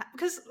would that happen?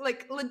 Because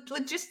like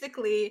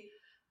logistically,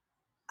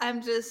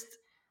 I'm just,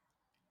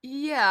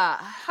 Yeah.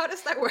 how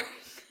does that work?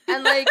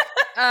 And like,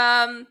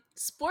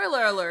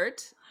 spoiler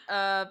alert,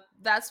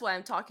 that's why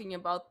I'm talking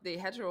about the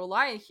hetero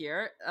lion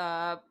here.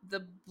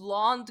 The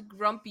blonde,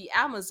 grumpy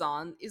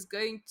Amazon is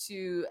going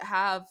to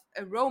have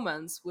a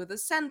romance with a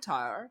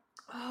centaur,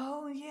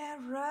 Oh yeah,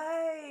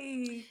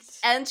 right.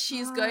 and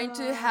she's going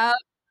to have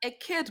a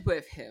kid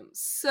with him. Oh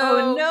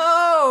So,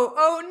 no!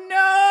 Oh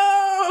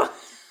no!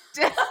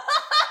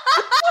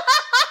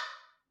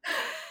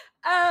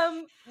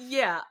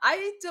 yeah,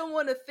 I don't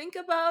want to think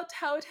about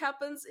how it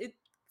happens. It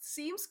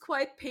seems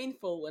quite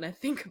painful when I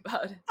think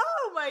about it.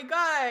 Oh my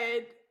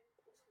god!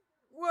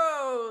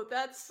 Whoa,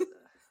 that's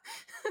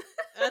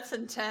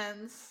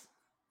intense.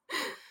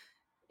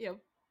 Yep.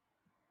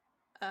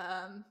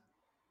 Um,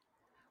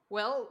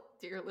 well,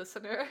 dear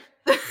listener,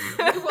 we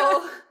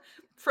will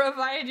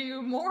provide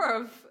you more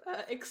of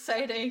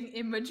exciting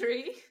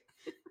imagery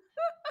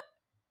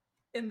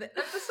in the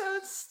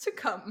episodes to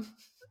come.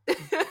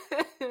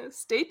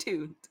 Stay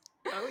tuned.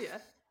 Oh yeah.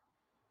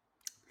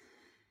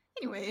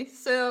 Anyway,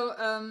 so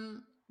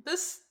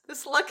this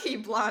lucky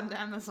blonde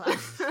Amazon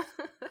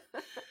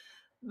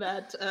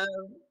that,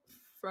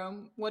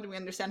 from what we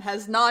understand,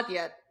 has not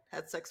yet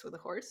had sex with a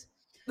horse,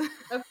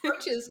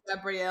 approaches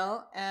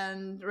Gabrielle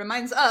and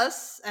reminds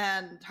us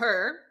and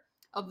her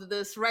of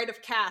this rite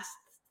of caste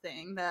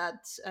thing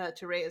that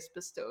Therese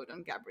bestowed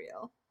on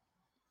Gabrielle.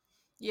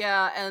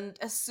 Yeah, and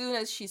as soon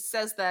as she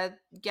says that,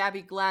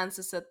 Gabby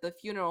glances at the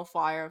funeral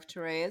fire of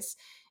Therese,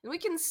 and we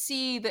can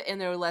see the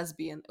inner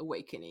lesbian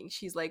awakening.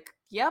 She's like,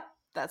 "Yep,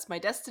 that's my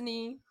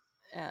destiny,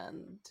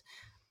 and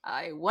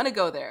I want to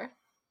go there."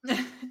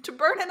 To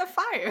burn in a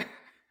fire.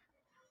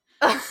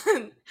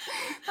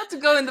 Not to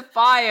go in the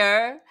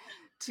fire,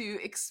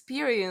 to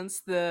experience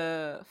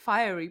the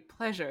fiery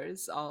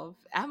pleasures of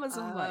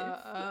Amazon life.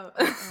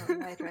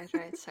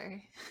 Right.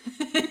 Sorry.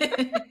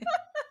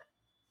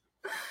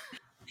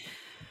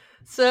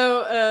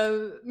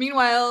 So,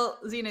 meanwhile,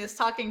 Xena is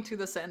talking to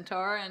the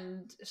centaur,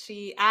 and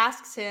she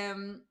asks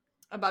him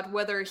about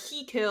whether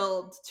he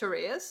killed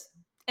Therese,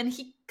 and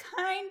he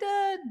kind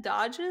of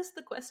dodges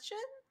the question.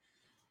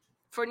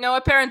 For no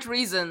apparent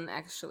reason,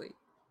 actually.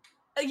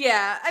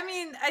 Yeah, I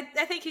mean,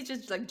 I think he's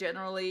just like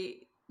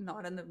generally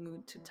not in the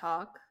mood to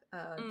talk.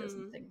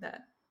 Doesn't Mm. think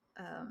that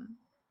um,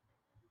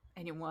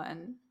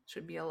 anyone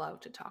should be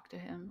allowed to talk to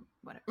him.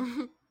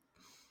 Whatever.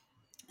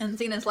 And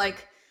Xena's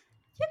like,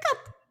 "You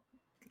got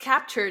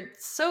captured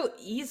so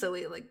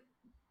easily. Like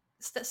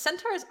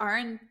centaurs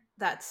aren't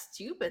that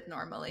stupid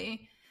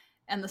normally."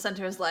 And the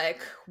centaur's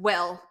like,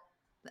 "Well,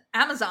 the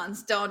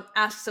Amazons don't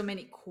ask so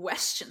many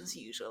questions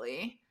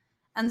usually."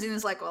 And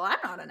Xena's like, "Well, I'm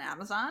not an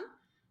Amazon."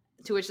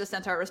 To which the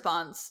centaur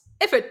responds,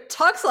 "If it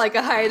talks like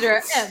a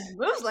hydra and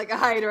moves like a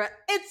hydra,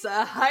 it's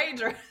a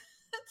hydra."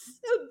 That's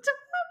so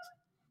dumb.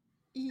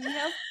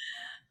 Yep.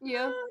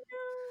 Yep.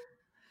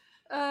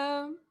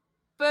 Oh,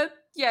 But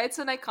yeah, it's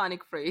an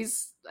iconic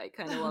phrase. I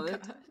kind of no. Oh love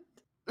it.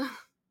 god.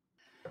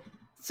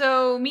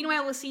 So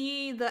meanwhile, we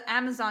see the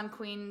Amazon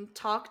queen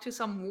talk to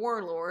some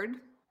warlord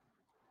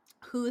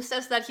who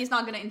says that he's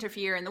not going to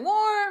interfere in the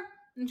war,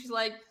 and she's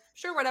like,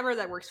 "Sure, whatever,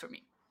 that works for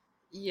me."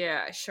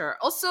 Yeah, sure.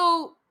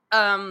 Also,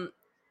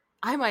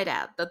 I might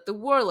add that the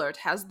warlord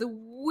has the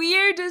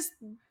weirdest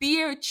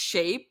beard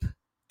shape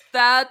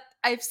that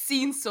I've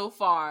seen so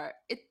far.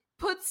 It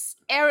puts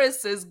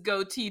Eris's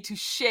goatee to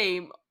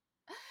shame.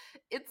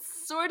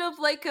 It's sort of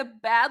like a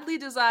badly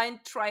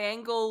designed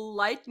triangle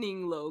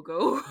lightning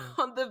logo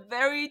on the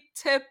very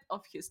tip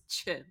of his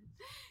chin.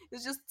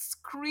 It just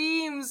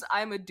screams,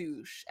 "I'm a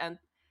douche." And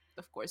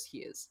of course, he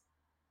is.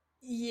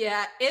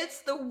 Yeah,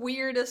 it's the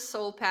weirdest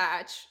soul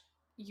patch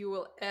you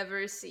will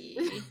ever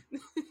see.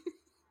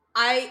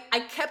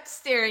 I kept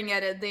staring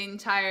at it the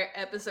entire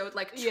episode,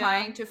 like Yeah.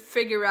 trying to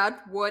figure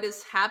out what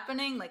is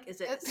happening. Like,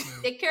 is it a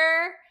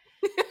sticker?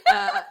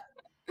 Uh,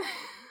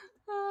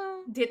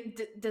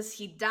 does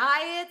he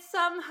dye it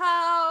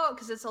somehow?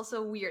 Because it's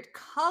also a weird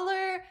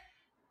color.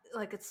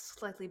 Like it's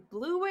slightly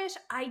bluish.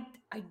 I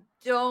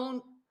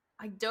don't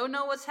I don't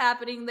know what's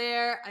happening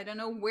there. I don't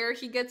know where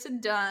he gets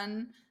it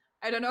done.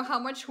 I don't know how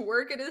much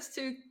work it is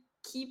to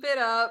keep it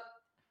up.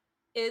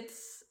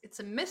 It's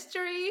a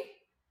mystery,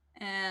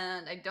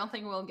 and I don't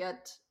think we'll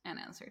get an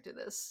answer to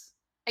this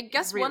I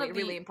guess one really of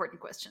really the important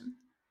question.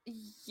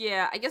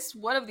 Yeah, I guess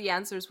one of the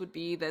answers would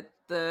be that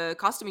the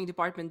costuming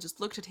department just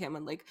looked at him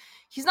and like,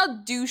 he's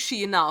not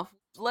douchey enough.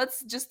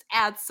 Let's just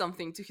add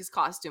something to his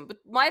costume. But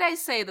might I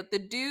say that the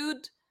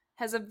dude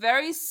has a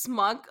very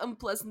smug,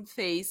 unpleasant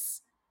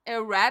face,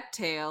 a rat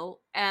tail,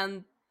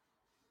 and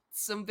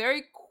some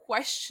very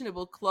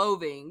questionable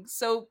clothing.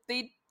 So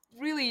they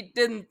really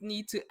didn't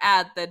need to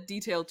add that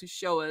detail to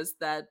show us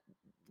that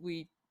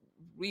we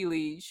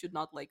really should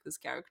not like this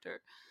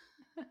character.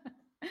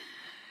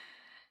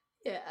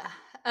 Yeah.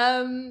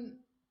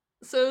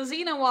 So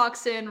Xena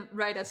walks in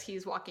right as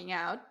he's walking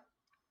out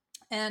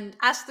and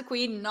asks the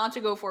queen not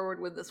to go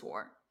forward with this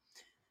war.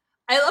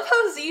 I love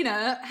how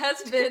Xena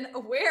has been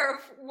aware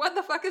of what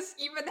the fuck is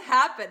even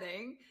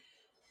happening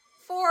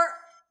for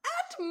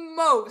at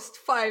most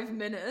 5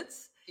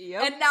 minutes.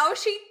 Yep. And now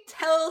she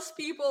tells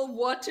people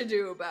what to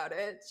do about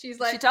it. She's She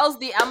like, tells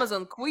the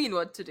Amazon Queen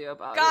what to do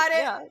about it. got it.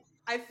 Yeah.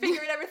 I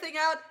figured everything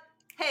out.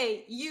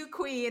 Hey, you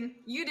queen,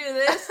 you do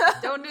this,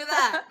 don't do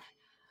that.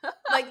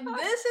 Like,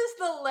 this is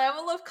the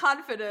level of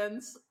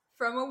confidence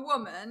from a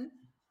woman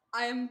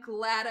I am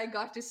glad I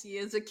got to see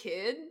as a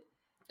kid.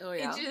 Oh It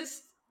yeah.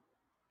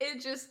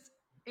 just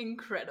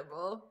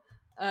incredible.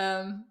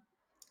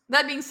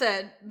 That being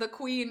said, the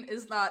queen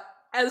is not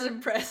as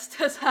impressed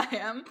as I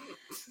am,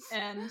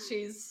 and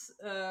she's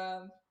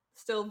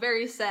still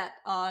very set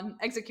on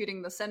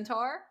executing the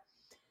centaur.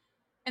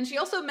 And she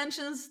also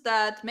mentions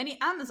that many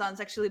Amazons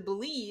actually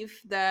believe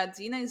that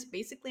Xena is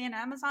basically an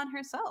Amazon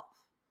herself.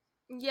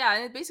 Yeah,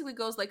 and it basically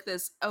goes like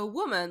this: a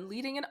woman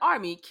leading an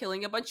army,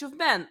 killing a bunch of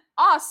men.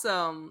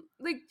 Awesome!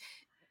 Like,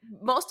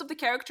 most of the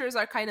characters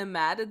are kind of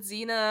mad at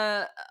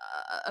Xena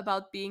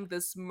about being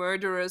this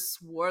murderous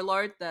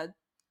warlord that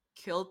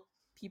killed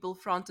people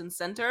front and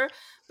center.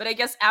 But I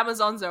guess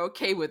Amazons are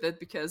okay with it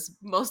because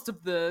most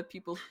of the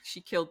people she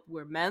killed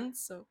were men,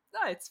 so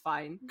it's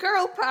fine.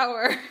 Girl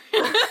power.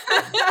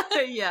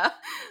 Yeah.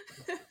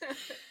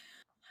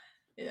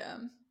 Yeah.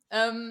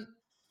 Um,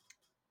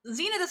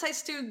 Xena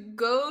decides to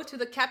go to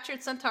the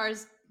captured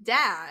centaur's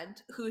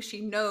dad, who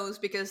she knows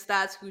because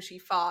that's who she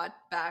fought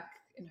back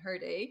in her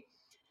day.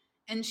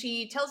 And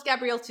she tells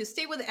Gabrielle to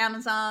stay with the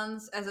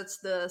Amazons as it's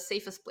the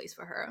safest place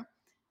for her.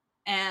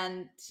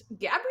 And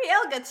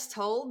Gabrielle gets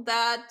told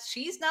that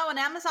she's now an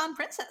Amazon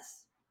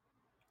princess.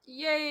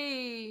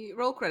 Yay!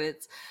 Roll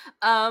credits.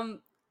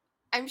 Um,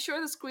 I'm sure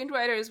the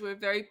screenwriters were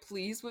very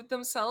pleased with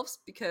themselves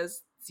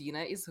because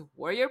Xena is a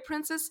warrior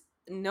princess.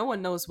 No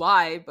one knows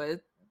why,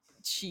 but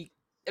she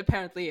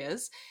apparently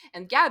is.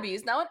 And Gabby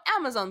is now an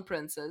Amazon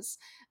princess.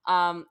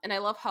 And I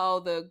love how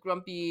the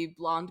grumpy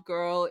blonde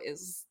girl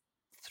is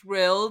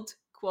thrilled,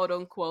 quote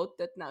unquote,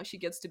 that now she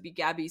gets to be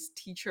Gabby's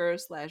teacher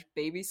slash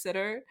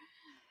babysitter.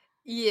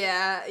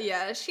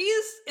 Yeah,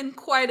 she's in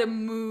quite a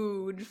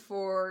mood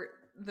for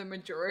the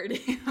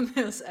majority of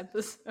this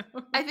episode.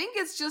 I think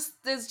it's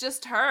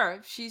just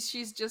her. She's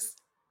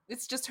just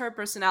it's just her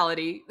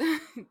personality.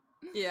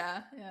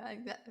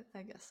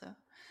 I guess so.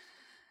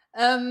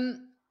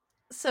 Um,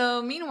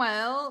 so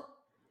meanwhile,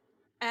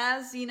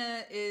 as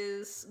Xena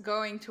is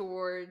going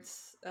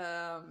towards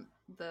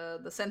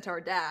the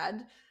centaur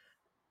dad,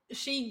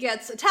 she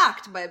gets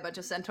attacked by a bunch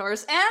of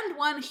centaurs and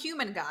one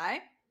human guy,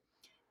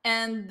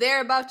 and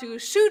they're about to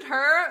shoot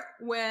her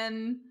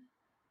when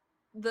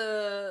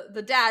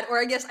the dad, or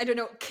I guess I don't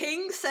know,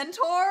 King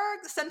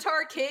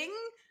Centaur King,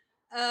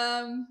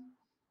 um,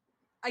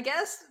 I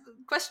guess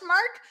question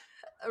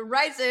mark,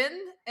 rides in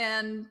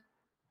and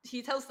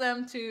he tells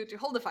them to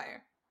hold the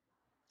fire.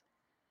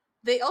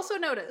 They also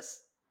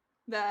notice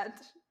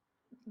that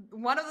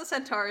one of the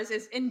centaurs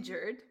is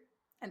injured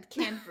and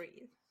can't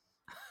breathe.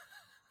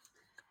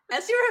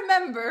 As you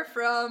remember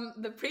from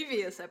the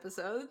previous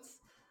episodes,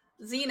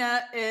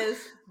 Xena is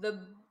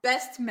the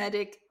best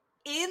medic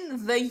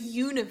in the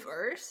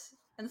universe.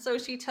 And so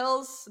she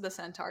tells the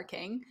Centaur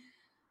King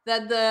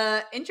that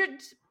the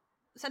injured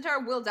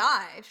centaur will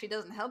die if she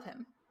doesn't help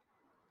him.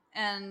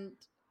 And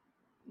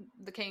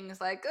the king is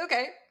like,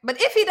 okay, but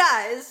if he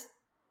dies,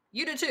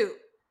 you do too.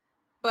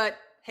 But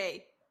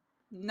hey,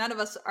 none of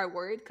us are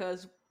worried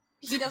because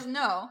he doesn't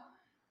know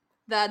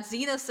that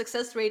Xena's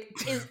success rate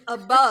is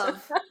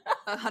above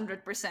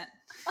 100%.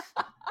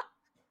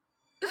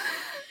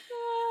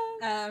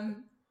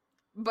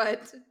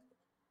 But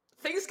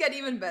things get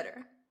even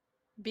better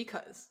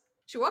because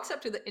she walks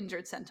up to the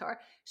injured centaur.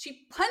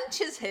 She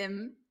punches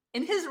him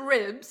in his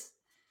ribs,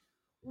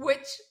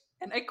 which,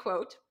 and I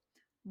quote,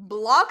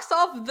 blocks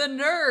off the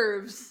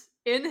nerves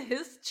in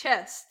his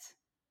chest.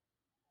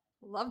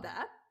 Love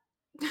that.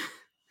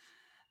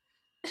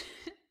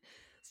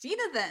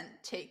 Xena then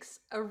takes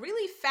a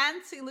really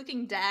fancy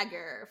looking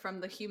dagger from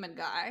the human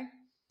guy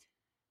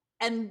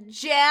and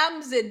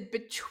jams it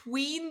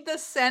between the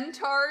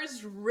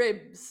centaur's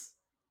ribs.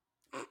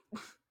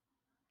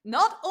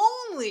 Not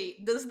only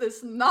does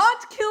this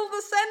not kill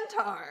the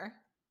centaur,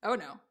 oh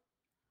no,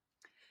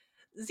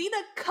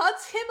 Xena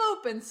cuts him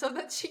open so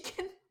that she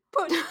can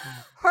put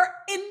her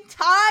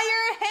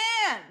entire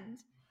hand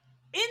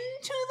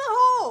into the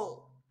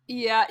hole.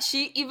 Yeah,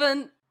 she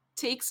even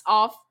takes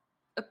off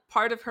a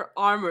part of her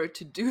armor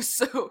to do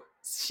so.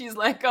 She's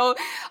like, "Oh,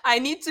 I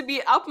need to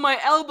be up my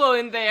elbow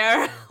in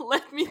there.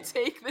 Let me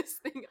take this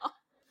thing off."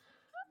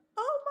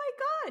 Oh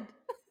my god.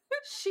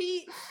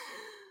 She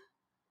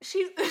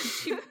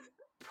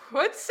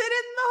puts it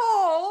in the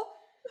hole.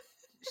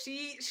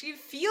 She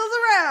feels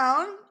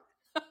around.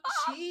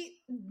 She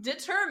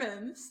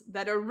determines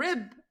that a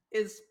rib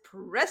is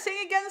pressing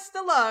against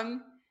the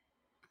lung,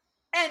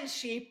 and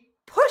she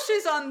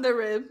pushes on the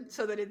rib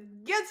so that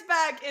it gets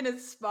back in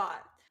its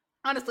spot.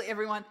 Honestly,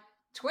 everyone,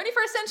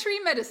 21st century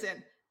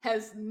medicine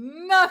has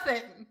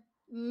nothing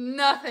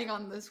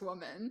on this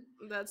woman.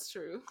 That's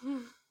true.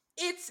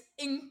 It's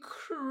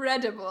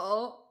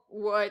incredible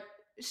what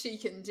she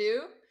can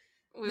do.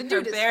 With The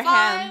her dude is bare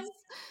fine. hands.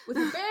 With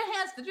her bare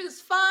hands, the dude is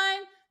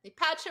fine. They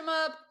patch him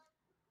up,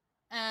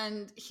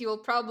 and he will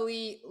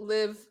probably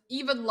live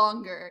even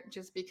longer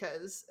just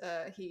because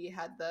he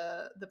had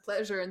the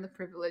pleasure and the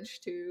privilege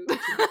to be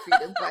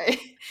treated by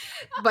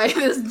by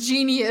this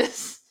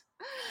genius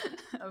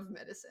of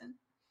medicine.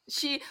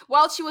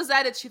 While she was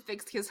at it, she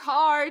fixed his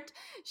heart.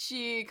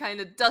 She kind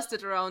of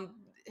dusted around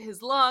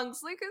his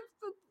lungs. Like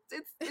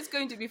it's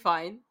going to be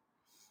fine.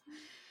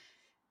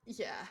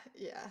 Yeah,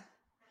 yeah.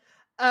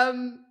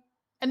 Um,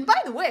 and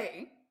by the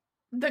way,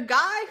 the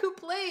guy who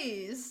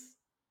plays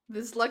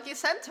this lucky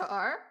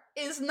centaur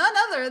is none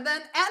other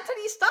than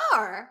Anthony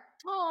Starr.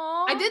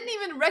 I Aww. didn't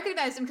even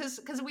recognize him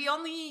because we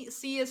only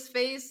see his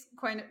face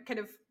kind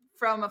of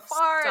from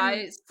afar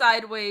and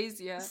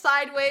Sideways, yeah.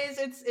 sideways.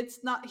 It's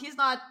not he's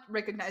not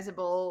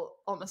recognizable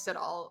almost at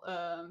all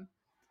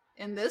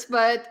in this.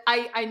 But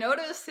I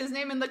noticed his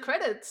name in the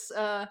credits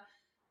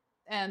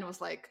and was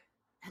like,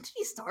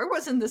 Anthony Starr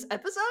was in this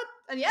episode,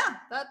 and yeah,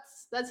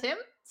 that's him.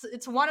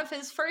 It's one of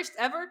his first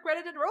ever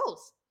credited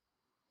roles.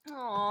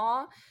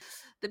 Aww.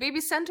 The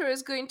baby centaur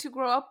is going to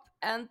grow up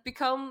and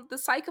become the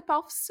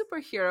psychopath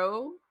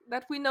superhero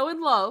that we know and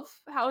love.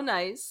 How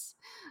nice.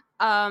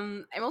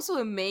 I'm also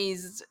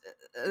amazed.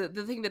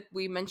 The thing that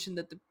we mentioned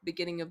at the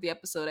beginning of the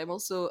episode, I'm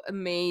also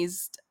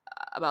amazed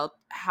about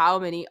how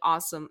many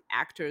awesome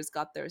actors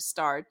got their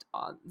start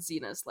on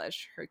Xena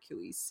slash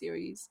Hercules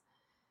series.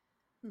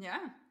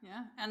 Yeah,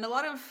 yeah, and a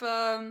lot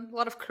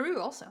of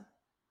crew also.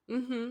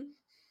 Mm-hmm.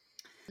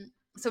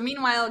 So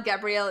meanwhile,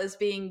 Gabrielle is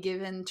being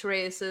given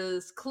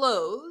Teresa's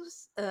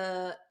clothes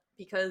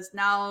because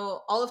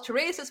now all of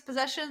Teresa's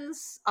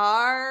possessions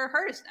are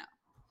hers now.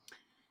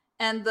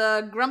 And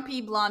the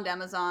grumpy blonde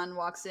Amazon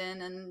walks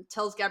in and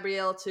tells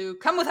Gabrielle to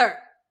come with her.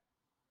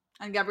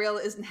 And Gabrielle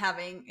isn't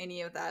having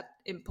any of that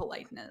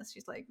impoliteness.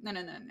 She's like, no,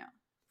 no, no, no.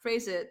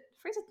 Phrase it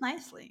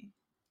nicely.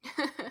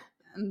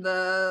 And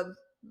the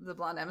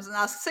blonde Amazon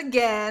asks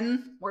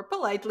again, more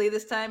politely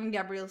this time. And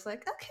Gabrielle's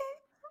like, okay,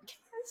 okay,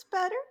 that's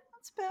better.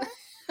 That's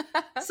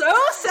better. So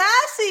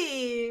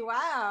sassy!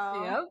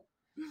 Wow.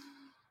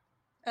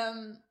 Yep.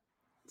 Um.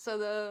 So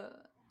the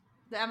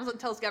Amazon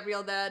tells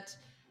Gabrielle that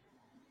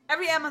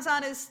every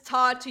Amazon is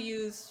taught to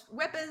use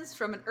weapons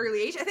from an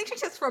early age. I think she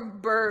says from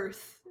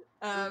birth.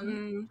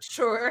 Mm,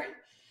 Sure.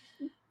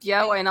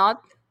 yeah, why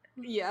not?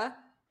 Yeah.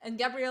 And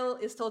Gabrielle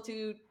is told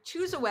to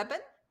choose a weapon.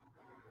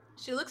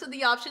 She looks at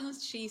the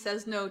options. She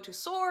says no to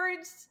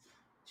swords.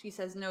 She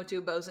says no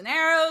to bows and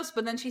arrows.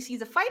 But then she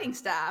sees a fighting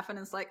staff and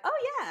it's like, oh,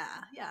 yeah,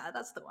 yeah,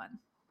 that's the one.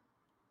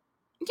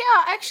 Yeah,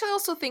 I actually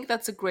also think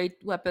that's a great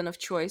weapon of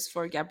choice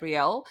for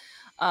Gabrielle,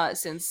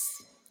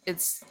 since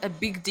it's a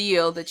big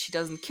deal that she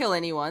doesn't kill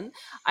anyone.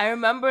 I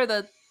remember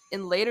that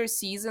in later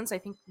seasons, I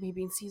think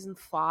maybe in season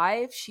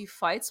 5, she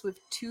fights with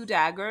 2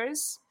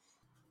 daggers.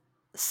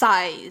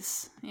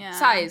 Size. Yeah.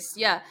 Size,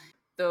 yeah.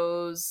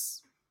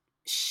 Those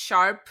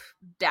sharp,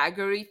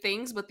 daggery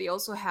things, but they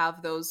also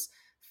have those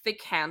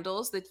thick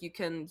handles that you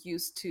can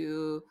use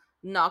to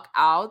knock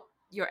out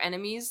your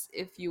enemies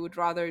if you would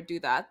rather do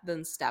that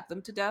than stab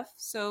them to death.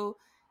 So,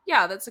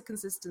 yeah, that's a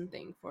consistent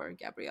thing for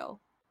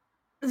Gabrielle.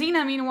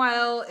 Xena,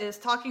 meanwhile, is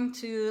talking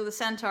to the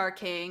Centaur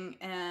King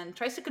and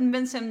tries to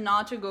convince him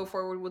not to go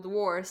forward with the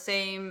war,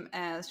 same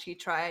as she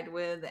tried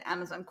with the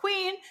Amazon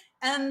Queen.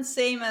 And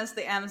same as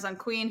the Amazon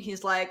Queen,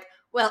 he's like,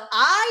 well,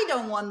 I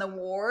don't want the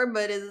war,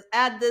 but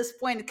at this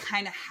point, it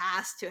kind of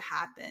has to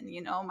happen.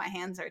 You know, my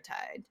hands are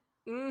tied.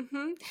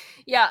 Hmm.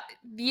 Yeah,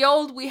 the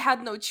old "we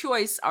had no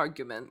choice"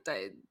 argument.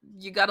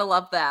 You gotta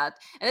love that.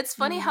 And it's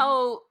funny Mm.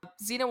 how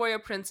Xena Warrior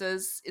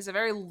Princess is a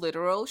very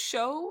literal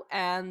show,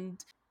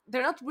 and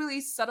they're not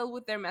really subtle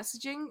with their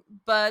messaging,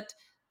 but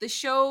the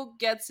show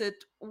gets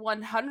it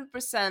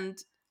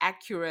 100%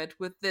 accurate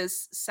with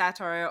this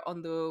satire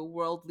on the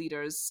world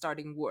leaders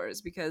starting wars,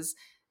 because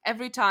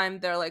every time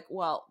they're like,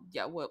 well,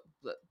 yeah, well,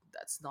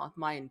 that's not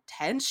my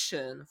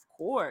intention, of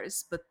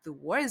course, but the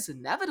war is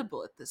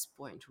inevitable at this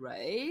point,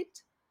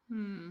 right?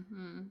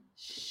 Hmm.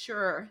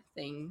 Sure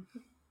thing.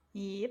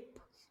 Yep.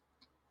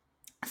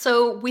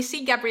 So we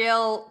see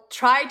Gabrielle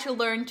try to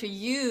learn to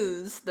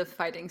use the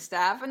fighting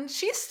staff, and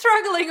she's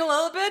struggling a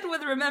little bit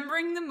with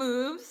remembering the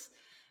moves,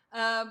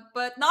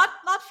 but not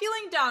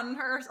feeling down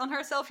on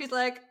herself. She's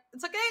like,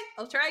 "It's okay.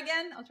 I'll try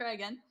again. I'll try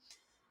again."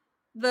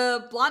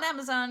 The blonde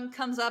Amazon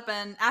comes up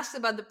and asks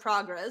about the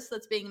progress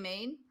that's being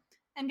made,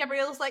 and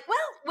Gabrielle's like, "Well,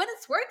 when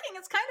it's working,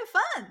 it's kind of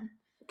fun."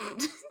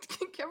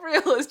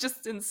 Gabrielle is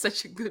just in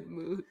such a good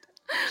mood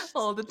She's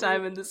all the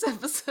time in this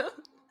episode.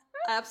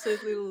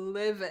 absolutely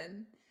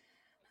living.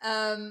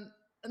 And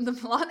the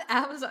blonde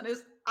Amazon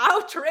is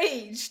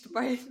outraged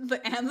by the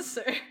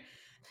answer.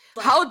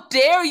 Like, How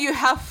dare you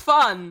have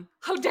fun?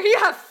 how dare you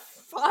have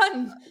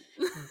fun?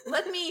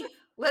 Let me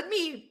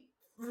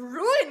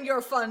ruin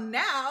your fun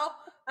now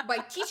by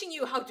teaching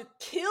you how to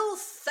kill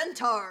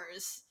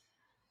centaurs.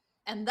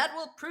 And that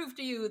will prove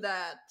to you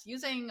that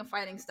using a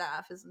fighting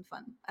staff isn't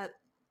fun.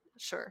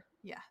 Sure,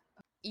 yeah.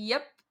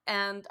 Yep,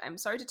 and I'm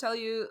sorry to tell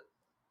you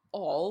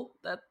all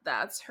that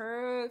that's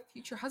her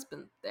future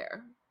husband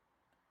there.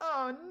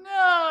 Oh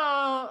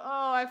no!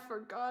 Oh, I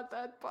forgot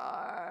that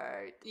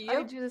part. I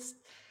Yep. just.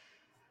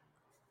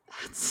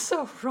 That's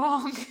so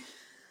wrong.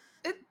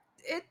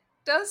 It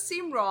does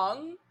seem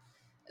wrong,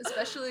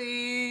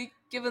 especially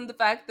given the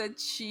fact that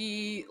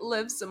she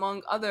lives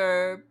among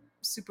other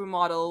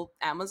supermodel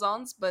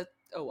Amazons, but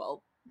oh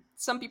well.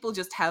 Some people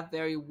just have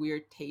very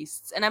weird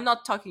tastes. And I'm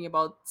not talking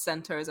about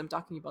centaurs, I'm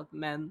talking about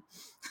men.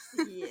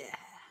 Yeah,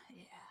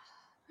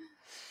 yeah.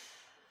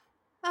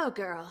 Oh,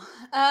 girl.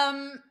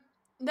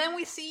 Then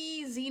we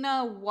see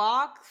Xena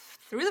walk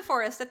through the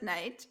forest at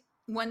night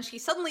when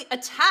she's suddenly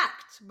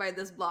attacked by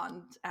this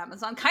blonde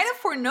Amazon, kind of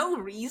for no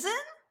reason.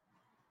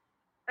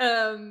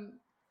 Um,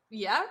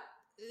 yeah,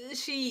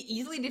 she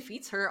easily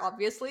defeats her,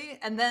 obviously,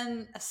 and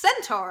then a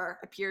centaur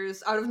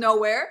appears out of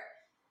nowhere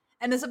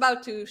and is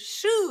about to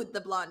shoot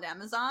the blonde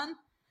Amazon.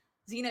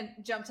 Xena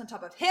jumps on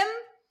top of him,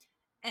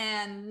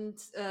 and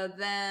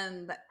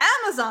then the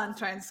Amazon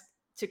tries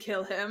to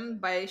kill him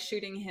by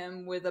shooting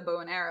him with a bow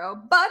and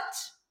arrow, but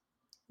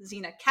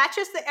Xena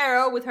catches the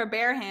arrow with her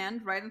bare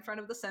hand right in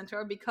front of the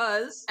centaur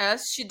because,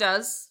 As she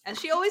does. as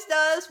she always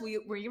does, we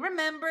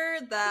remember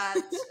that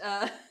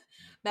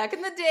back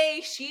in the day,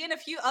 she and a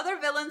few other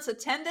villains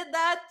attended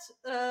that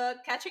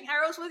catching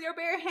arrows with your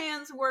bare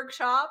hands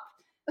workshop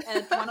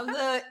at one of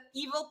the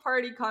evil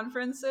party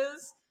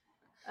conferences.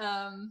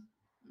 Um,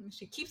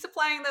 she keeps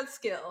applying that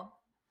skill.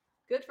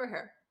 Good for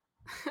her.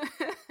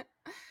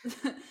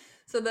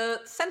 So the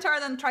centaur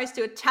then tries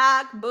to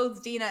attack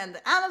both Xena and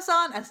the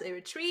Amazon as they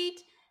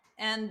retreat,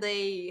 and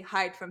they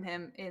hide from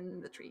him in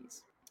the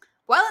trees.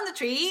 While in the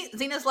tree,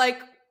 Xena's like,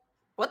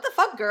 "What the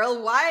fuck,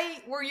 girl?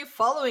 Why were you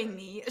following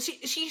me?"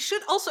 She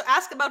should also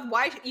ask about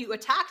why you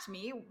attacked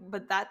me,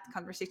 but that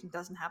conversation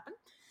doesn't happen.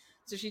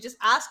 So she just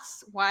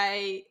asks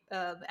why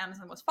the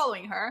Amazon was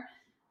following her.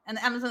 And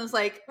the Amazon is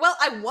like, "Well,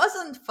 I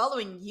wasn't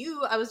following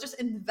you. I was just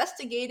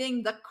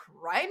investigating the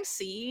crime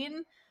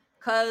scene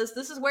because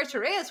this is where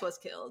Tereus was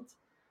killed."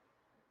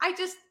 I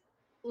just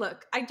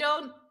look. I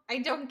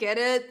don't get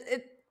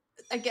it.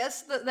 I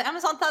guess the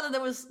Amazon thought that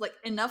there was like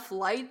enough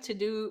light to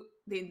do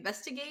the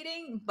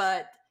investigating,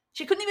 but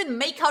she couldn't even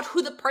make out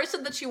who the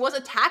person that she was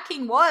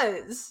attacking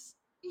was.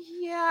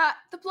 Yeah,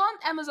 the blonde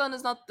Amazon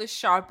is not the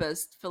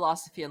sharpest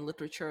philosophy and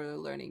literature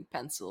learning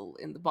pencil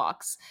in the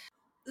box.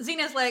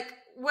 Xena's like,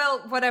 well,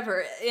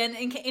 whatever. And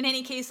in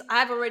any case,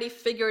 I've already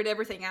figured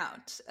everything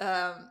out.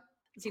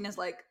 Xena's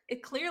like,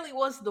 it clearly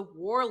was the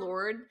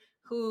warlord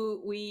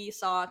who we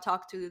saw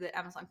talk to the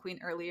Amazon Queen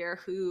earlier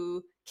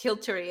who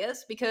killed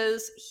Tereus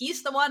because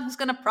he's the one who's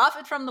going to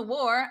profit from the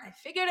war. I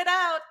figured it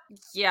out.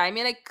 Yeah, I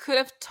mean, I could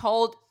have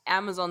told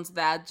Amazons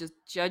that just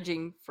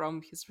judging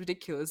from his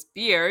ridiculous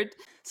beard.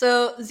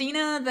 So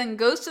Xena then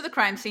goes to the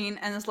crime scene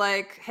and is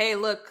like, hey,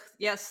 look,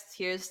 yes,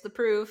 here's the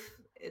proof.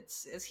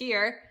 It's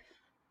here.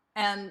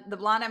 And the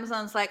blonde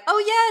Amazon's like, oh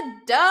yeah,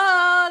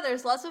 duh,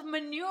 there's lots of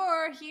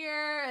manure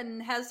here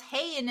and has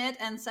hay in it,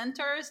 and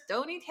centaurs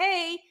don't eat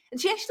hay. And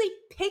she actually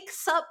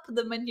picks up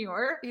the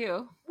manure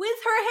Ew. with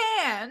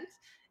her hand.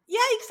 Yeah,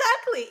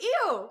 exactly.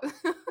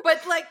 Ew.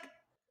 But like,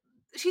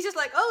 she's just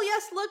like, oh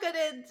yes, look at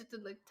it.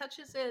 Like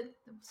touches it,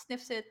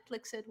 sniffs it,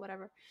 licks it,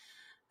 whatever.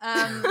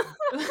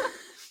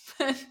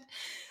 But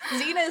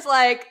Xena is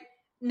like,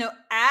 no,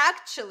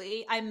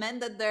 actually, I meant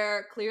that there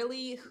are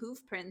clearly hoof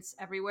prints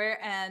everywhere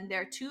and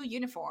they're too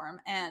uniform.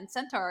 And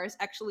centaurs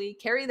actually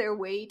carry their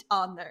weight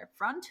on their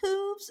front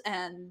hooves,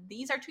 and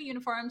these are too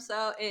uniform,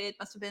 so it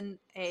must have been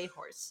a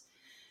horse.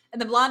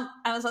 And the blonde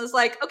Amazon is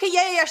like, okay,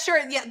 yeah, sure,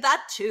 yeah,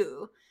 that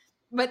too.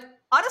 But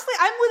honestly,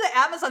 I'm with the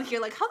Amazon here.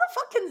 Like, how the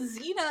fuck can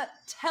Xena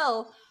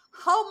tell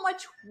how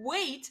much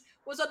weight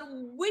was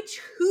on which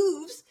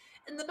hooves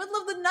in the middle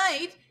of the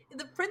night?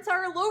 The prints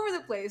are all over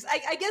the place.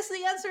 I guess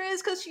the answer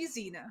is because she's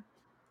Xena.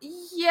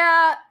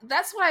 Yeah,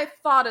 that's what I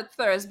thought at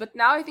first, but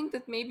now I think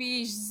that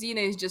maybe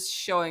Xena is just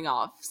showing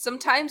off.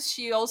 Sometimes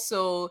she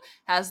also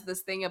has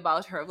this thing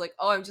about her of like,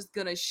 oh, I'm just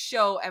gonna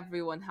show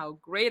everyone how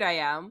great I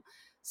am.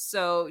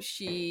 So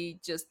she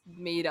just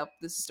made up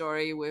this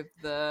story with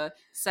the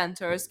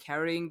centaurs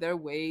carrying their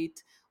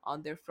weight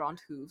on their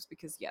front hooves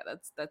because yeah,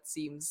 that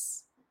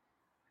seems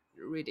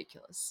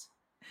ridiculous.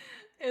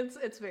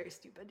 It's very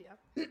stupid,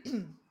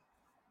 yeah.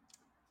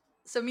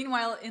 So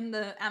meanwhile, in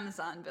the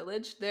Amazon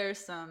village, there's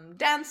some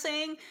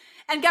dancing,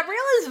 and Gabrielle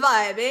is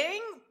vibing,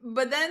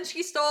 but then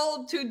she's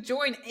told to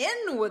join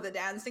in with the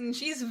dancing.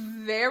 She's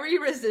very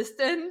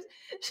resistant.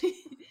 She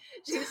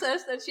she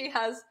says that she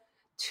has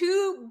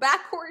two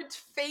backward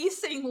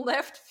facing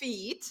left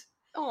feet,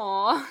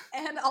 Aww.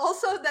 and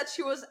also that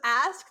she was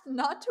asked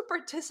not to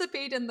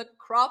participate in the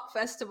crop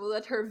festival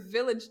at her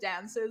village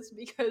dances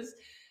because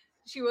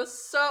she was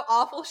so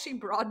awful she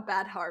brought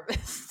bad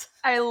harvest.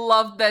 I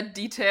love that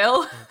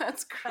detail.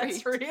 That's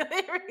That's great.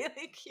 really,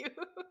 really cute.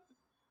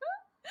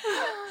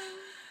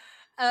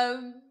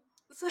 um,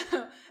 so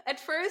at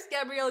first,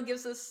 Gabrielle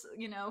gives us,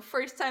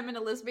 first time in a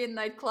lesbian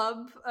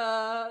nightclub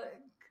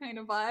kind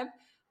of vibe,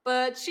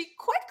 but she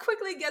quite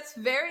quickly gets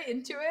very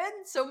into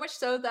it. So much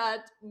so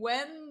that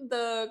when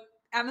the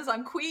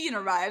Amazon queen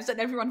arrives and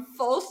everyone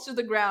falls to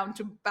the ground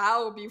to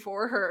bow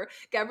before her,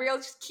 Gabrielle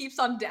just keeps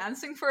on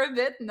dancing for a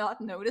bit,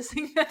 not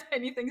noticing that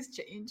anything's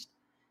changed.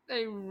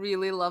 I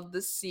really love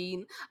this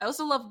scene. I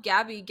also love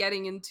Gabby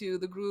getting into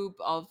the group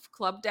of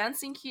club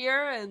dancing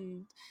here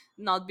and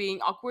not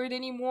being awkward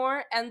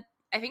anymore. And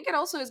I think it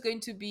also is going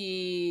to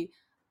be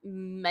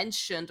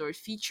mentioned or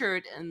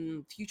featured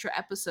in future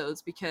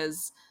episodes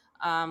because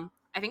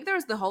I think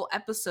there's the whole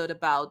episode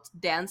about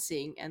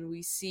dancing, and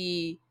we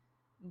see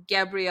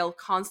Gabrielle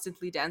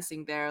constantly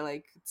dancing there.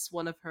 Like it's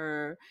one of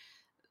her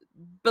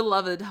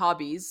beloved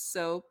hobbies.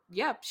 So,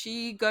 yeah,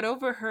 she got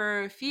over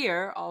her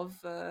fear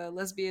of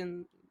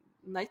lesbian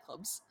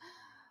nightclubs.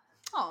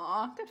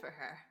 Aw, good for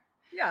her.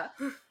 Yeah.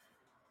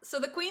 So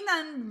the queen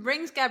then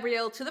brings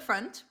Gabrielle to the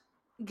front,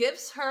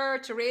 gives her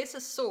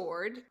Teresa's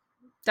sword,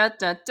 Da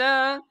da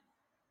da.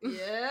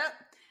 yeah,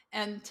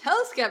 and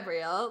tells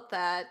Gabrielle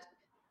that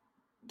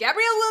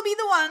Gabrielle will be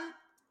the one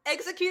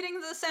executing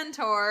the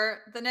centaur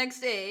the next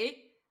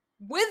day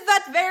with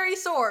that very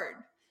sword.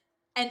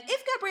 And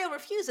if Gabrielle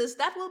refuses,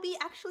 that will be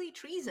actually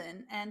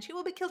treason and she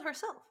will be killed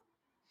herself.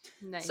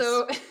 Nice.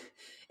 So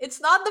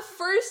it's not the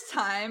first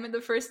time in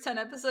the first 10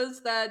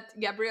 episodes that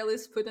Gabrielle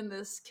is put in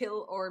this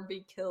kill or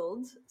be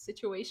killed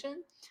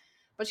situation.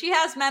 But she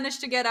has managed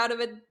to get out of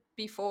it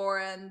before,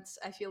 and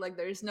I feel like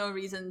there's no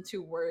reason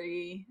to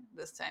worry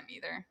this time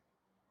either.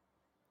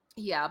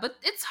 Yeah, but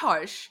it's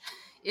harsh.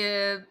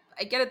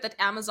 I get it that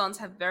Amazons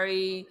have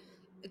very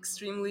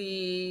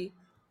extremely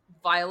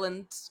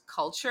violent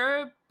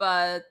culture,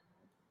 but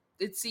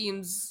it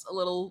seems a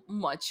little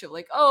much of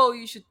like, oh,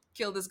 you should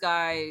kill this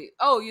guy.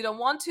 Oh, you don't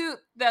want to?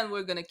 Then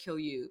we're gonna kill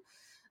you.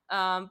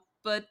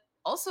 But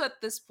also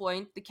at this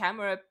point, the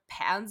camera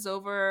pans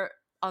over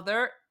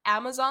other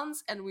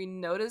Amazons, and we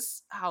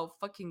notice how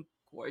fucking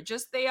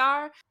gorgeous they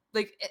are.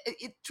 Like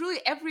truly,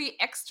 every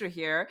extra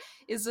here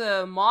is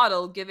a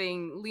model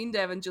giving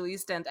Linda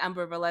Evangelista and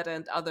Amber Valletta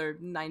and other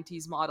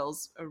 '90s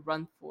models a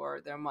run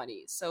for their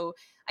money. So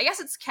I guess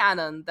it's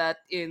canon that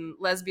in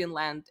lesbian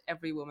land,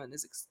 every woman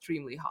is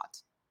extremely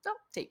hot. So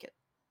take it.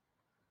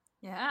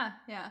 Yeah,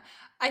 yeah.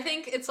 I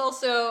think it's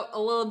also a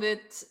little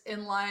bit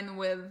in line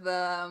with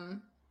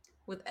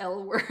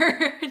L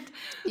word,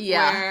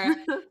 Yeah.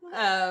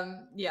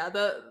 where yeah,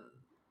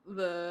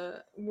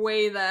 the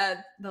way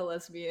that the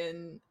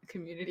lesbian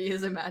community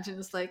is imagined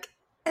is like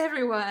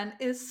everyone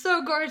is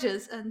so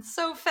gorgeous and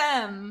so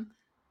femme.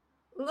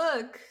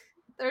 Look,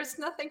 there's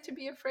nothing to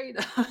be afraid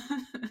of.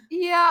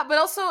 Yeah, but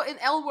also in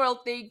L World,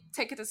 they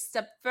take it a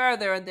step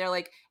further and they're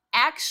like,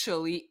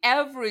 actually,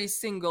 every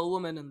single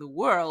woman in the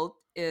world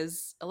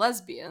is a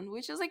lesbian,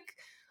 which is like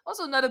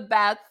also not a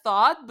bad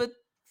thought, but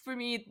for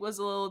me, it was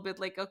a little bit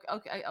like, okay,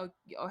 okay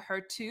oh, her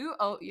too?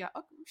 Oh, yeah,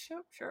 okay,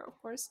 sure, sure,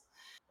 of course.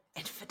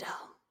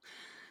 Infidel.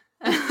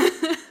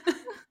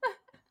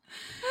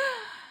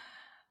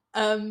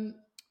 um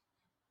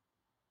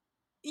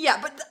yeah,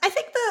 but I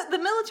think the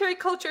military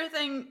culture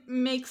thing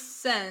makes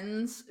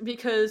sense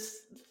because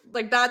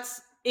like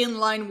that's in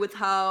line with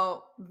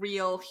how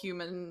real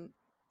human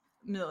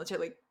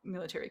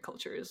military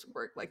cultures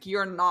work. Like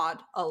you're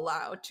not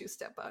allowed to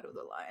step out of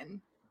the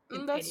line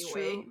in That's any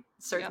way, true.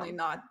 certainly Yeah.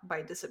 not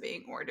by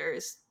disobeying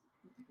orders,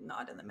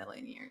 not in the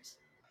million years.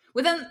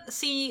 We then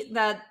see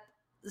that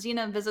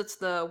Xena visits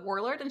the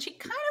warlord and she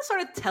kind of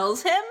sort of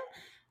tells him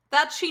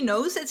that she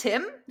knows it's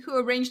him who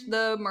arranged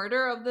the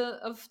murder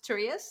of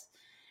Therese.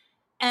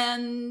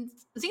 And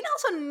Xena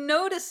also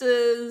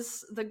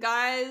notices the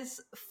guy's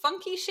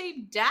funky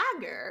shaped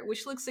dagger,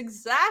 which looks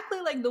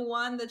exactly like the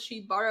one that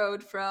she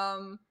borrowed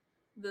from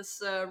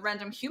this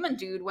random human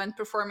dude when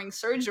performing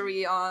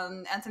surgery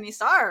on Anthony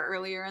Starr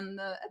earlier in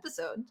the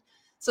episode.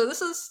 So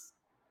this is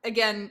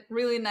again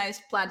really nice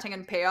planting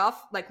and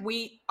payoff. Like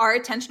our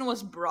attention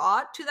was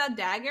brought to that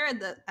dagger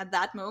at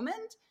that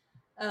moment,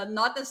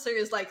 not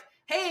necessarily as like,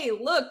 hey,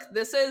 look,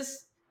 this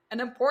is an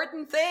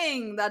important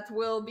thing that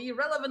will be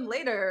relevant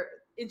later.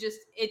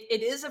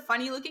 It is a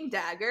funny looking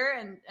dagger,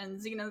 and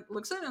Xena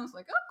looks at it and was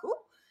like, oh, cool,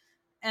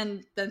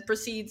 and then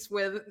proceeds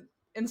with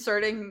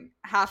inserting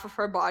half of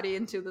her body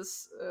into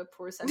this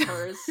poor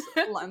centaur's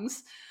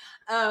lungs.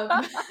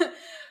 Um,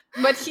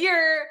 but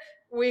here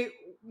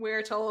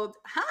we're told,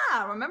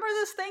 remember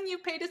this thing you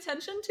paid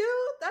attention to?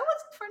 That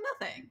wasn't for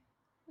nothing,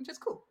 which is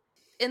cool.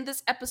 In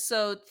this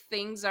episode,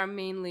 things are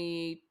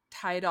mainly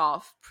tied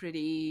off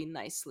pretty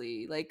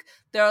nicely. Like,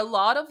 there are a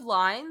lot of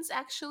lines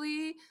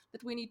actually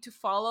that we need to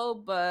follow,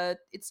 but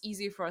it's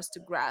easy for us to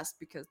grasp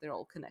because they're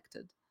all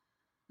connected.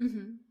 Mm-hmm,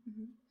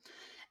 mm-hmm.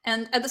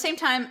 And at the same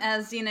time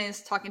as Xena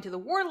is talking to the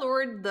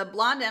warlord, the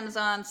blonde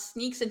Amazon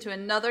sneaks into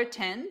another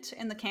tent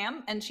in the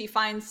camp and she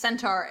finds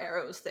centaur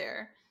arrows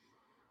there.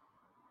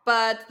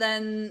 But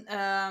then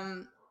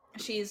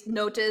she's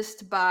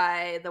noticed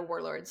by the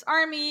warlord's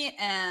army,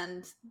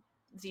 and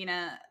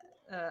Xena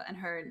and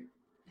her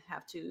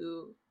have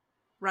to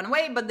run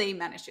away, but they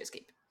manage to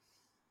escape.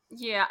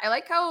 Yeah, I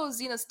like how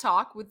Xena's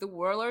talk with the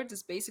warlord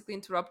is basically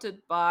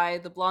interrupted by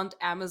the blonde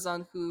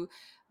Amazon who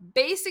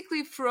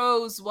basically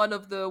throws one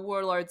of the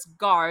warlord's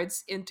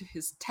guards into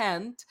his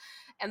tent.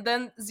 And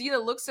then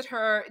Xena looks at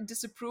her in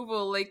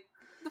disapproval, like,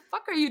 the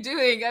fuck are you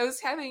doing? I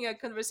was having a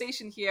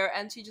conversation here.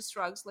 And she just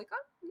shrugs, like,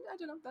 oh, I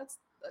don't know,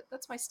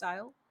 that's my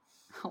style.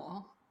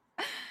 Aw.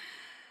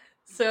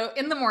 So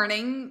in the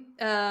morning,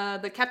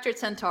 the captured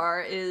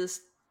centaur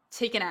is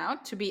taken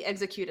out to be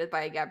executed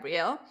by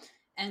Gabrielle.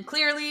 And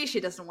clearly, she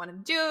doesn't want to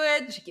do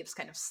it. She keeps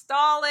kind of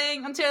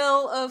stalling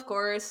until, of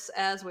course,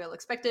 as we all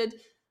expected,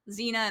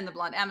 Xena and the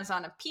blonde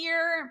Amazon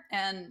appear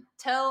and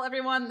tell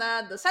everyone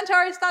that the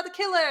centaur is not the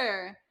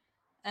killer.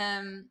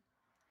 Um,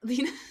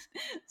 Xena,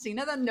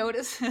 Xena then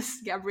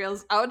notices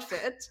Gabrielle's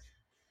outfit.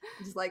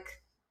 She's like,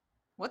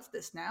 "What's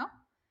this now?"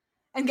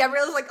 And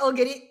Gabrielle's like, "Oh,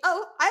 giddy!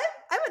 Oh,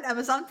 I'm an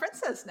Amazon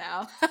princess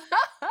now."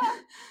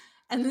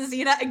 And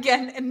Xena,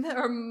 again, in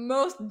her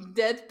most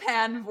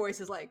deadpan voice,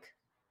 is like,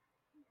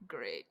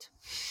 "Great.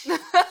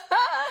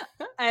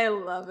 I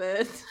love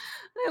it."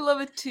 I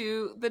love it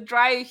too. The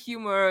dry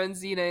humor in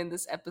Xena in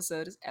this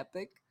episode is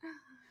epic.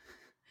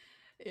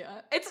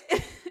 Yeah, it's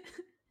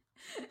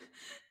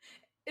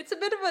a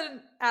bit of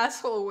an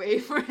asshole way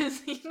for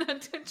Xena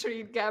to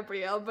treat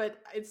Gabrielle,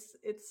 but it's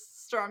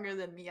stronger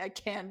than me. I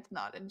can't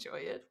not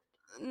enjoy it.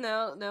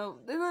 No,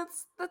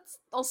 that's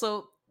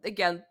also,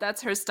 again,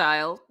 that's her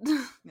style.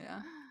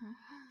 Yeah.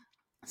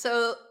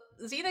 So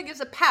Xena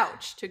gives a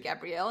pouch to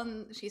Gabrielle,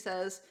 and she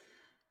says,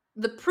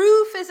 "The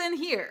proof is in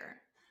here."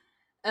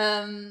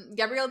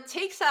 Gabrielle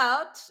takes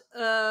out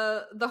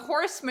the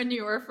horse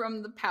manure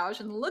from the pouch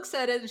and looks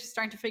at it, and she's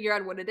trying to figure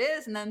out what it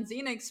is. And then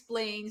Xena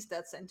explains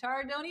that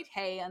centaur don't eat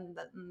hay, and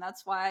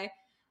that's why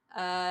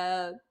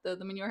the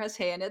manure has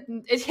hay in it.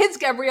 And it hits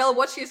Gabrielle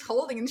what she's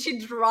holding, and she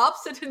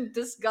drops it in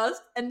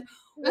disgust. And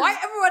why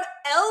everyone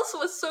else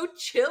was so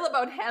chill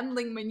about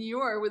handling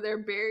manure with their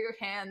bare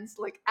hands,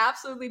 like,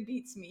 absolutely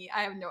beats me.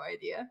 I have no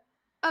idea.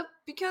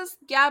 Because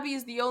Gabby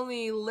is the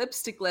only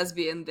lipstick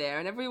lesbian there,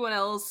 and everyone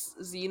else,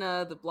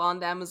 Xena, the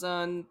blonde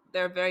Amazon,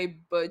 they're very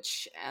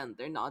butch and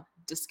they're not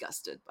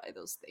disgusted by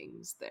those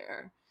things.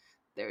 They're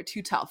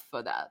too tough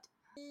for that.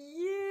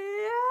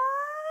 Yeah,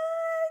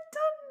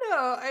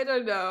 I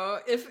don't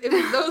know if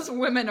those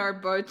women are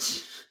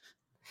butch.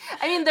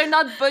 I mean, they're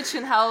not butch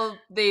in how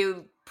they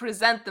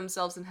present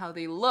themselves and how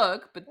they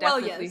look, but Well,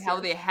 definitely yes, how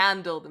yes. they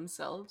handle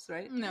themselves,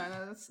 right?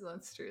 No,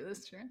 that's true.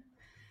 That's true.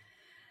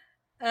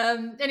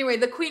 Anyway,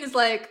 the queen is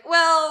like,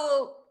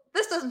 "Well,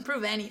 this doesn't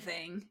prove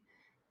anything,"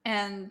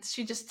 and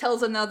she just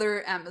tells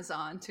another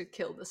Amazon to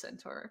kill the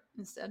centaur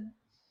instead.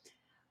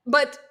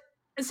 But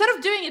instead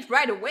of doing it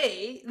right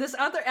away, this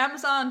other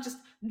Amazon just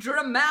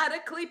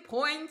dramatically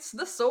points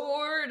the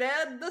sword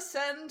at the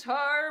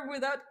centaur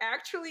without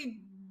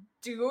actually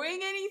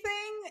doing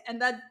anything,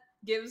 and that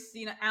gives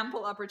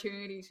ample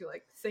opportunity to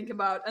like think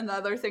about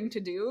another thing to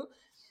do.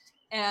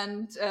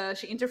 And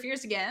she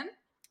interferes again,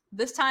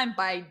 this time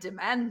by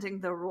demanding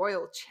the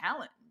royal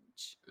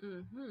challenge.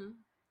 Mm-hmm.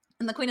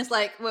 And the queen is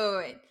like,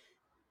 wait.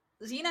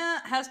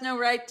 Xena has no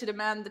right to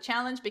demand the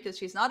challenge because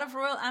she's not of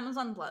royal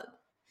Amazon blood.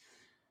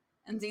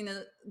 And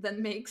Xena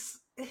then makes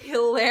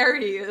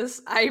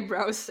hilarious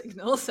eyebrow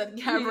signals at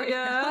Gabrielle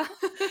Yeah.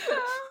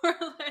 for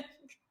like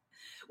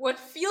what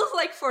feels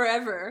like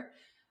forever.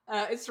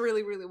 It's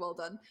really, really well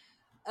done.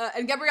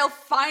 And Gabrielle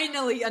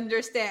finally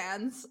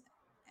understands,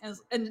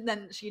 and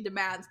then she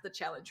demands the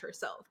challenge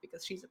herself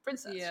because she's a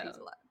princess. Yeah. She's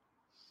allowed.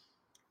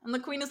 And the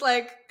queen is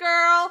like,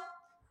 "Girl,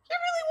 you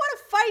really want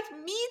to fight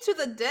me to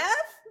the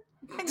death?"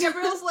 And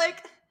Gabrielle's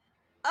like,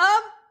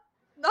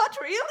 not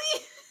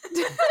really."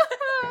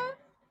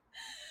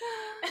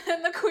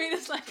 And the queen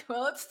is like,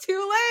 "Well, it's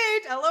too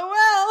late.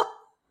 LOL."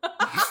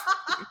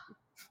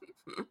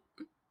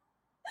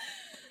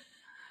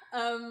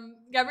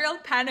 Gabrielle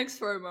panics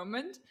for a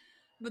moment,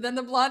 but then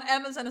the blonde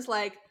Amazon is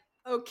like,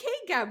 "Okay,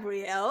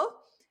 Gabrielle,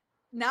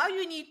 now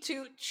you need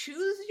to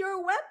choose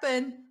your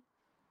weapon,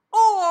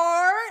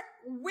 or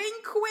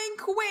wink,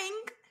 wink,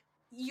 wink,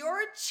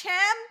 your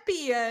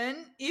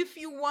champion. If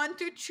you want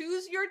to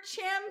choose your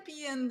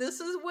champion, this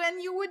is when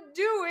you would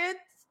do it."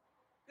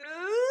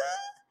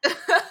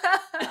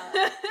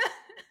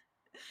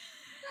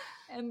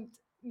 And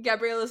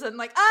Gabrielle is then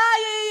like,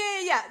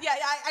 yeah.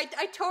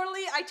 I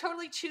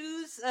totally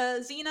choose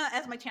Xena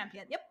as my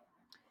champion. Yep.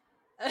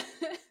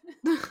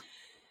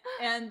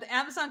 And the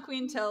Amazon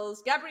Queen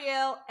tells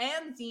Gabrielle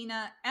and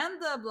Xena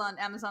and the blonde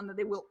Amazon that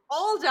they will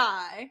all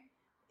die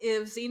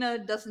if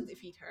Xena doesn't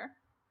defeat her.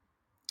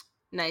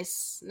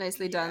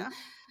 Nicely Yeah.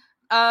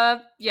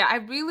 done. Yeah, I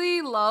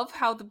really love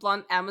how the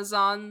blonde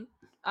Amazon,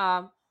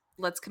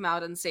 let's come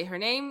out and say her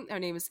name. Her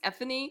name is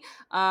Ethany.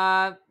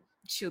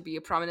 She'll be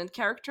a prominent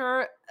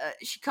character.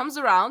 She comes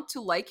around to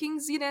liking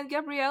Xena and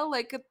Gabrielle.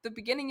 Like at the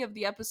beginning of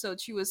the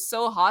episode, she was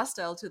so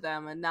hostile to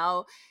them, and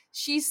now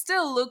she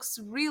still looks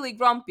really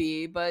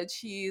grumpy, but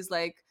she's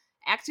like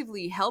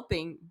actively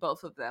helping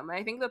both of them. And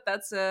I think that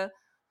that's a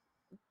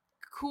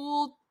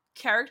cool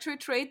character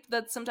trait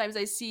that sometimes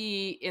I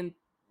see in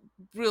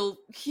real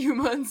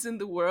humans in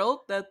the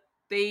world, that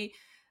they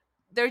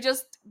they're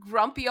just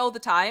grumpy all the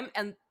time,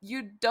 and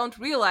you don't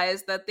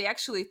realize that they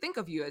actually think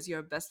of you as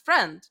your best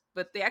friend,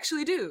 but they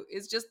actually do.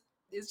 It's just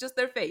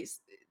their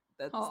face.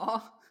 That's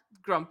Aw.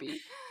 grumpy.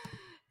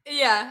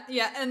 Yeah,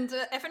 yeah, and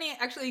Effany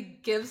actually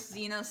gives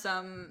Xena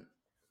some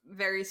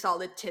very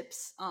solid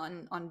tips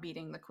on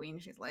beating the queen.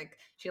 She's like,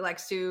 she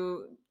likes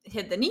to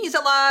hit the knees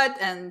a lot,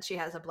 and she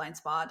has a blind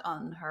spot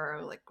on her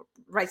like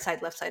right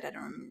side, left side. I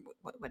don't remember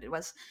what it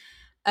was.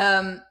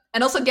 And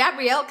also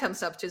Gabrielle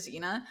comes up to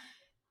Xena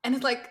and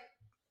is like,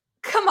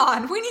 "Come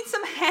on, we need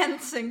some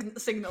hand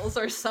signals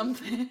or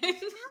something."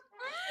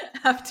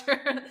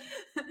 After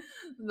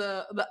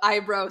the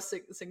eyebrow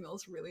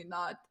signals really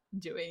not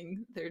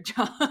doing their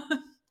job.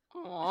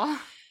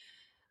 Aw.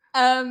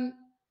 Um,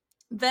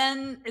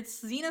 then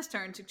it's Xena's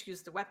turn to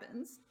choose the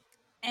weapons,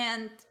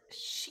 and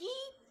she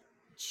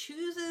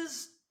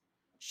chooses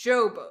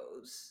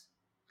Jobos.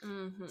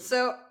 Hmm.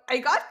 So I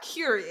got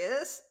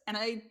curious and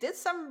I did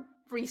some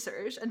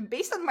research, and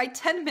based on my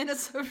 10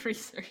 minutes of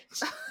research,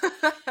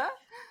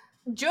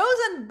 Joes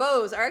and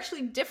bows are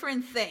actually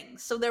different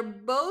things. So they're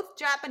both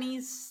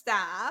Japanese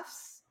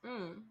staffs,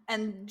 Mm,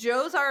 and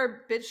Joes are a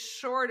bit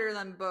shorter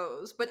than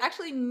bows, but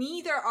actually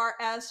neither are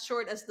as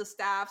short as the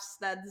staffs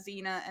that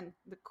Xena and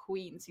the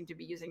Queen seem to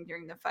be using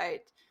during the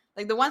fight.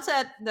 Like the ones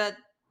that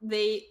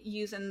they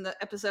use in the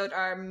episode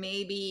are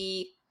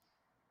maybe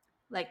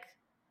like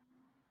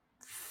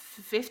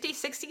 50,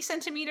 60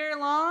 centimeter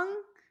long.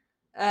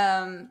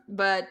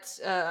 But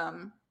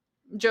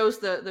Joe's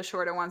the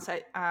shorter ones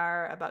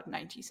are about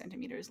 90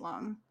 centimeters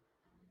long,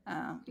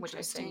 which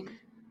I think interesting.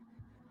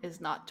 is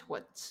not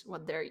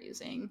what they're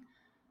using.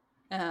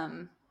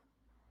 Fun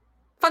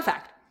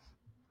fact.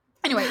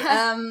 Anyway,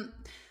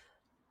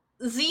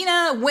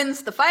 Xena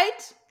wins the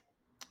fight,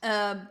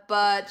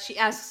 but she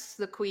asks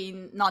the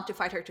queen not to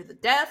fight her to the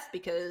death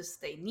because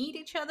they need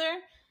each other.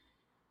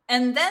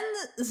 And then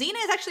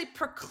Xena is actually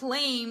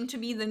proclaimed to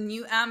be the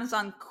new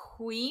Amazon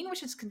queen,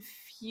 which is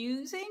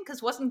confusing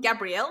because wasn't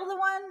Gabrielle the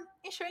one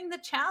issuing the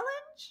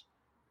challenge?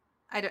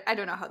 I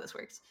don't know how this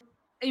works.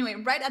 Anyway,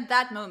 right at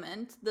that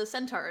moment, the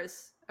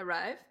centaurs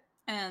arrive,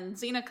 and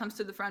Xena comes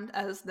to the front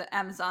as the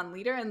Amazon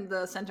leader, and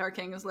the centaur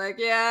king is like,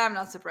 "Yeah, I'm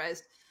not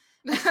surprised."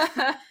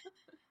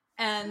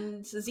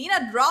 And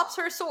Xena drops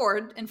her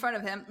sword in front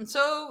of him, and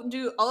so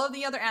do all of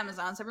the other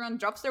Amazons. Everyone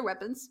drops their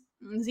weapons.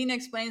 And Xena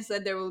explains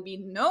that there will be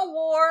no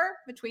war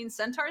between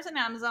centaurs and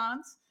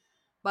Amazons,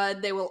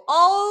 but they will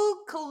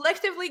all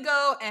collectively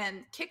go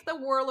and kick the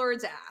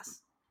warlord's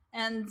ass.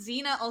 And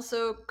Xena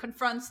also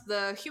confronts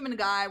the human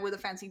guy with a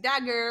fancy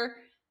dagger,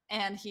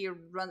 and he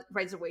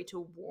rides away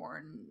to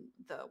warn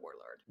the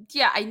warlord.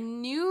 Yeah, I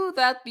knew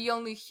that the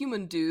only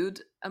human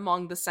dude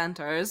among the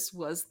centaurs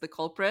was the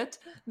culprit.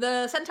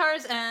 The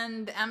centaurs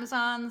and the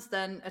Amazons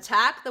then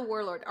attack the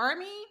warlord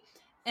army,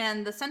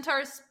 and the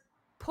centaurs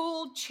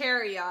pull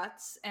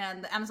chariots,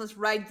 and the Amazons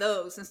ride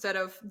those instead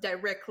of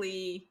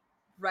directly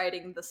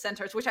riding the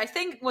centaurs, which I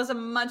think was a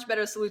much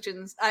better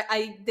solution.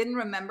 I didn't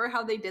remember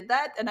how they did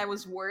that, and I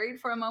was worried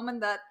for a moment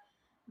that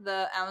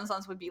the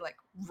Amazons would be like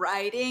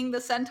riding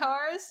the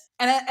centaurs,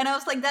 and I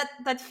was like,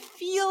 that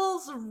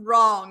feels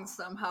wrong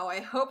somehow. I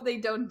hope they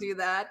don't do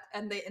that,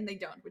 and they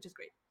don't, which is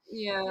great.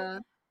 Yeah.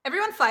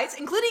 Everyone fights,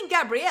 including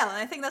Gabrielle, and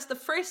I think that's the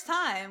first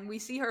time we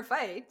see her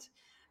fight,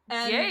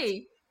 and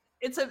Yay.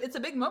 it's a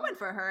big moment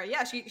for her.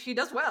 Yeah, she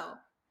does well.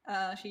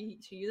 She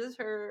uses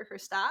her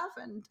staff,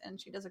 and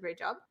she does a great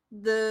job.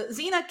 The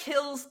Xena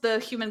kills the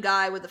human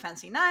guy with the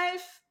fancy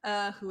knife,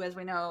 who, as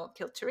we know,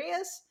 killed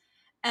Therese.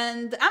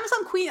 And the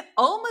Amazon Queen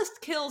almost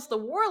kills the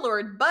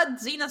warlord, but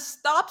Xena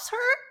stops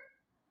her,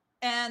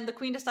 and the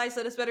queen decides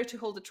that it's better to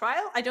hold a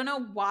trial. I don't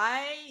know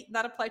why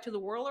that applied to the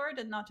warlord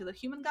and not to the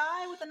human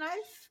guy with the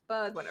knife,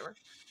 but whatever.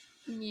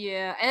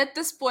 Yeah, and at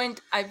this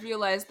point, I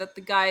realized that the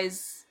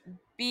guy's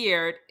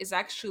beard is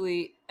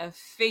actually a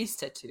face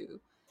tattoo,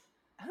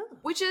 Oh.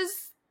 which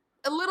is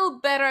a little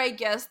better, I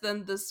guess,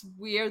 than this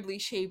weirdly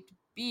shaped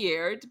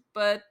beard,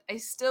 but I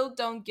still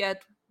don't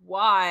get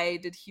why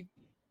did he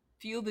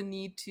feel the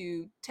need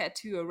to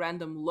tattoo a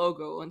random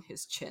logo on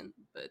his chin,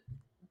 but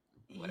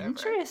whatever.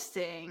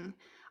 Interesting.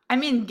 I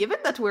mean, given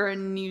that we're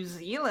in New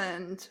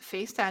Zealand,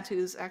 face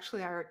tattoos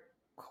actually are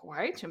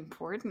quite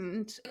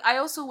important. I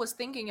also was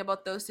thinking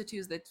about those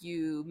tattoos that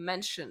you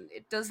mentioned.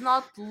 It does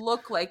not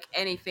look like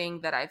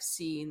anything that I've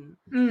seen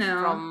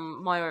No.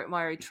 from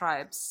Maori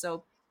tribes,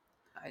 so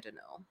I don't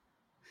know.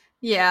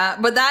 Yeah,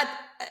 but that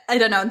I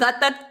don't know.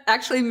 That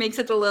actually makes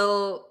it a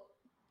little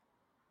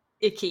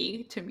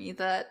icky to me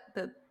that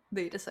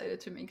they decided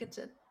to make it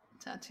a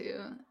tattoo.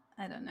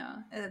 I don't know.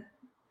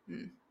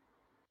 Mm.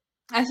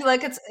 I feel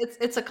like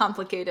it's a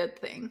complicated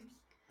thing.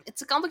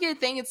 It's a complicated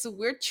thing. It's a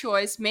weird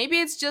choice. Maybe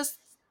it's just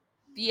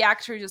the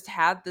actor just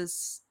had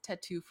this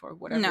tattoo for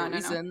whatever No, no, no,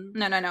 reason.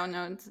 no, no, no,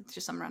 no. It's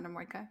just some random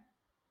white guy.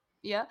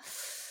 Yeah,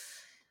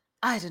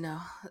 I don't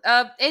know.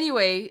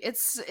 Anyway,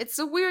 it's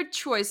a weird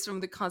choice from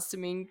the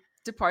costuming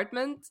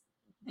department,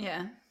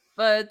 Yeah.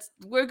 but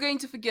we're going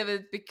to forgive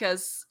it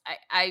because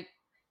I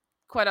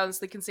quite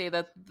honestly can say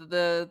that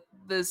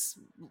this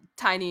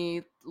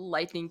tiny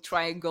lightning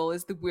triangle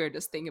is the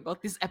weirdest thing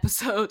about this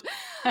episode.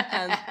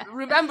 And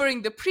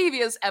remembering the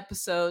previous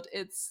episode,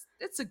 it's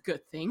a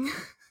good thing.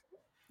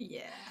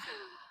 Yeah.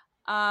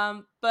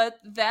 But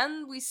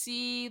then we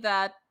see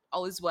that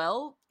all is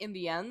well in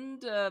the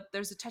end.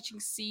 There's a touching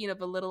scene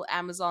of a little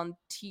Amazon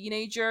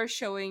teenager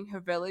showing her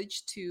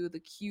village to the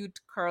cute,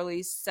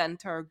 curly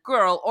centaur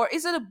girl. Or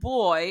is it a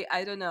boy?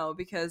 I don't know,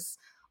 because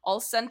all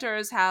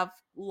centaurs have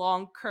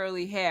long,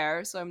 curly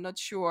hair, so I'm not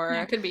Yeah,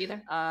 sure could be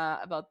either.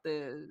 about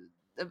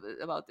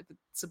about if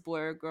it's a boy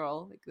or a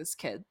girl, like this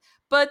kid.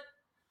 But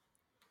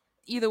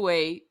either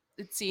way,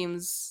 it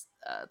seems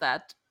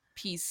that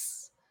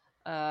peace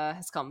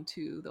has come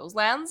to those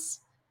lands.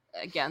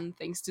 Again,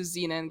 thanks to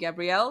Xena and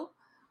Gabrielle.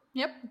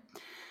 Yep.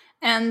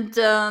 And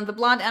the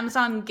blonde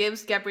Amazon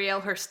gives Gabrielle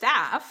her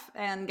staff,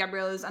 and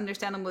Gabrielle is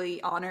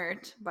understandably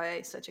honored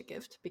by such a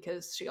gift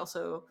because she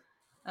also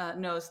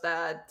knows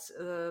that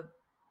the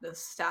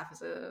staff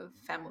is a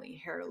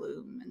family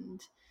heirloom,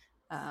 and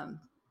um,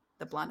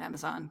 the blonde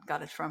Amazon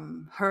got it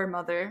from her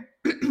mother.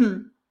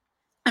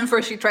 And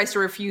first, she tries to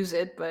refuse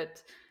it,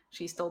 but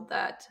she's told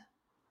that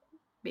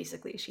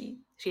basically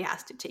she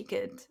has to take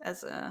it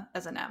as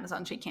an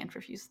Amazon. She can't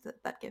refuse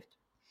that gift.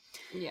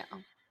 Yeah.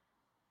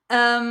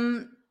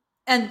 Um,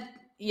 and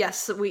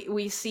yes,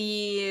 we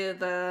see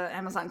the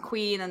Amazon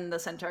Queen and the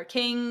Centaur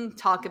King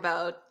talk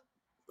about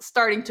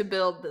starting to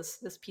build this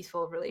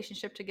peaceful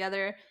relationship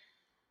together,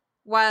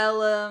 while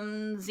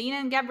Xena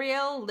and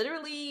Gabrielle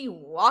literally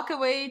walk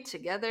away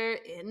together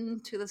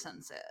into the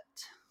sunset.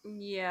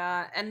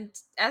 Yeah, and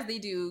as they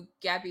do,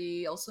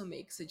 Gabby also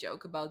makes a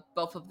joke about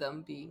both of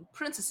them being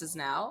princesses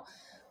now.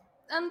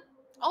 And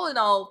all in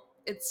all,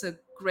 it's a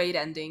great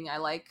ending. I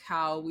like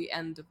how we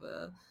end with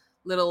a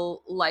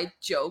little light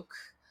joke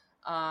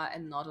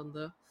and not on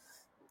the,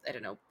 I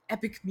don't know,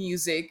 epic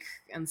music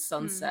and Mm.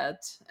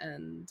 sunset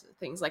and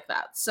things like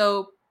that.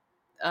 So,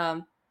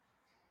 um,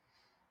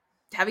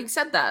 having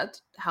said that,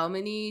 how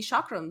many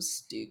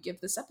chakrams do you give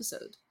this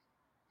episode?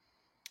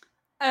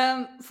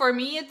 For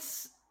me,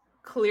 it's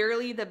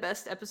clearly the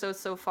best episode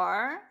so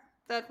far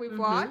that we've Mm-hmm.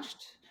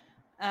 watched.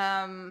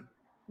 Um,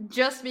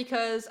 just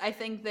because I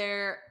think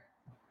there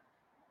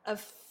a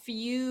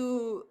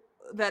few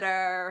that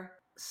are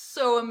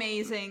so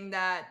amazing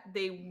that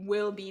they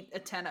will beat a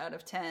 10 out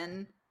of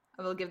 10.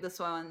 I will give this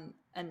one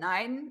a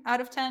 9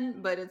 out of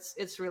 10, but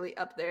it's really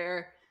up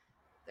there.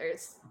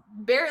 There's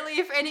barely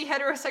if any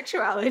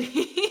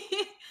heterosexuality.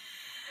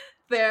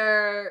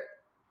 They're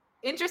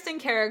interesting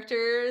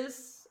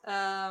characters.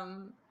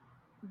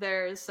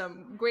 There's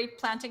some great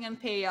planting and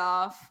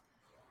payoff.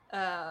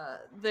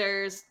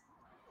 There's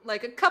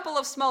like a couple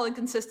of small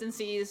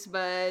inconsistencies,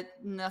 but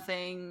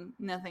nothing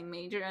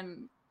major.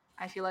 And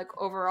I feel like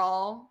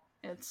overall,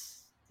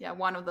 it's yeah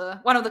one of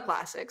the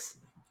classics.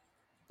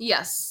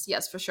 Yes,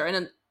 yes, for sure. And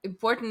an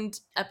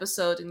important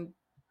episode in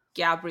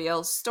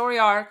Gabrielle's story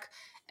arc.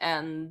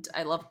 And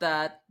I love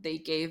that they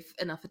gave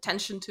enough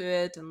attention to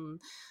it and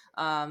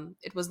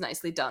it was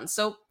nicely done.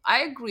 So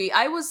I agree.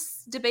 I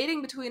was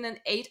debating between an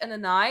 8 and a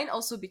 9,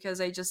 also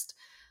because I just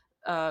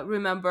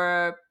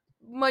remember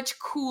much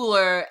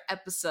cooler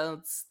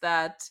episodes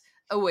that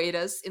await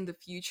us in the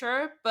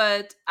future.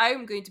 But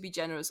I'm going to be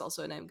generous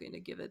also, and I'm going to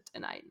give it a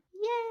 9.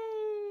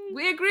 Yay!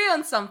 We agree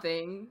on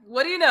something.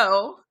 What do you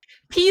know?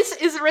 Peace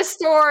is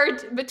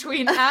restored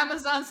between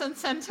Amazons and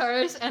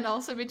centaurs, and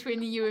also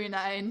between you and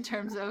I in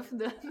terms of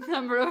the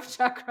number of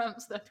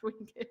chakrams that we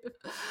give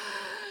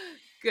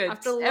Good.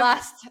 after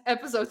last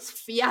episode's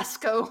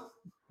fiasco.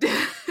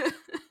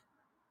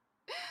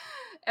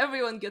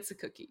 Everyone gets a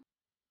cookie.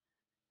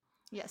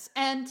 Yes,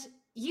 and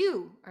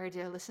you, our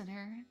dear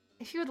listener,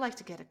 if you would like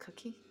to get a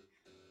cookie,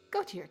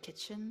 go to your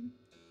kitchen,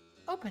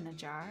 open a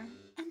jar,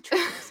 and treat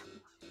yourself.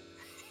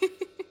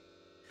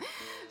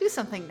 Do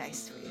something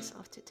nice for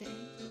yourself today.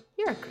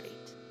 You're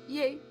great.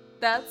 Yay,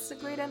 that's a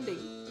great ending.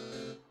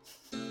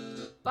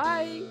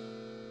 Bye.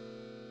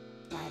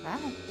 Bye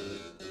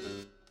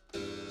bye.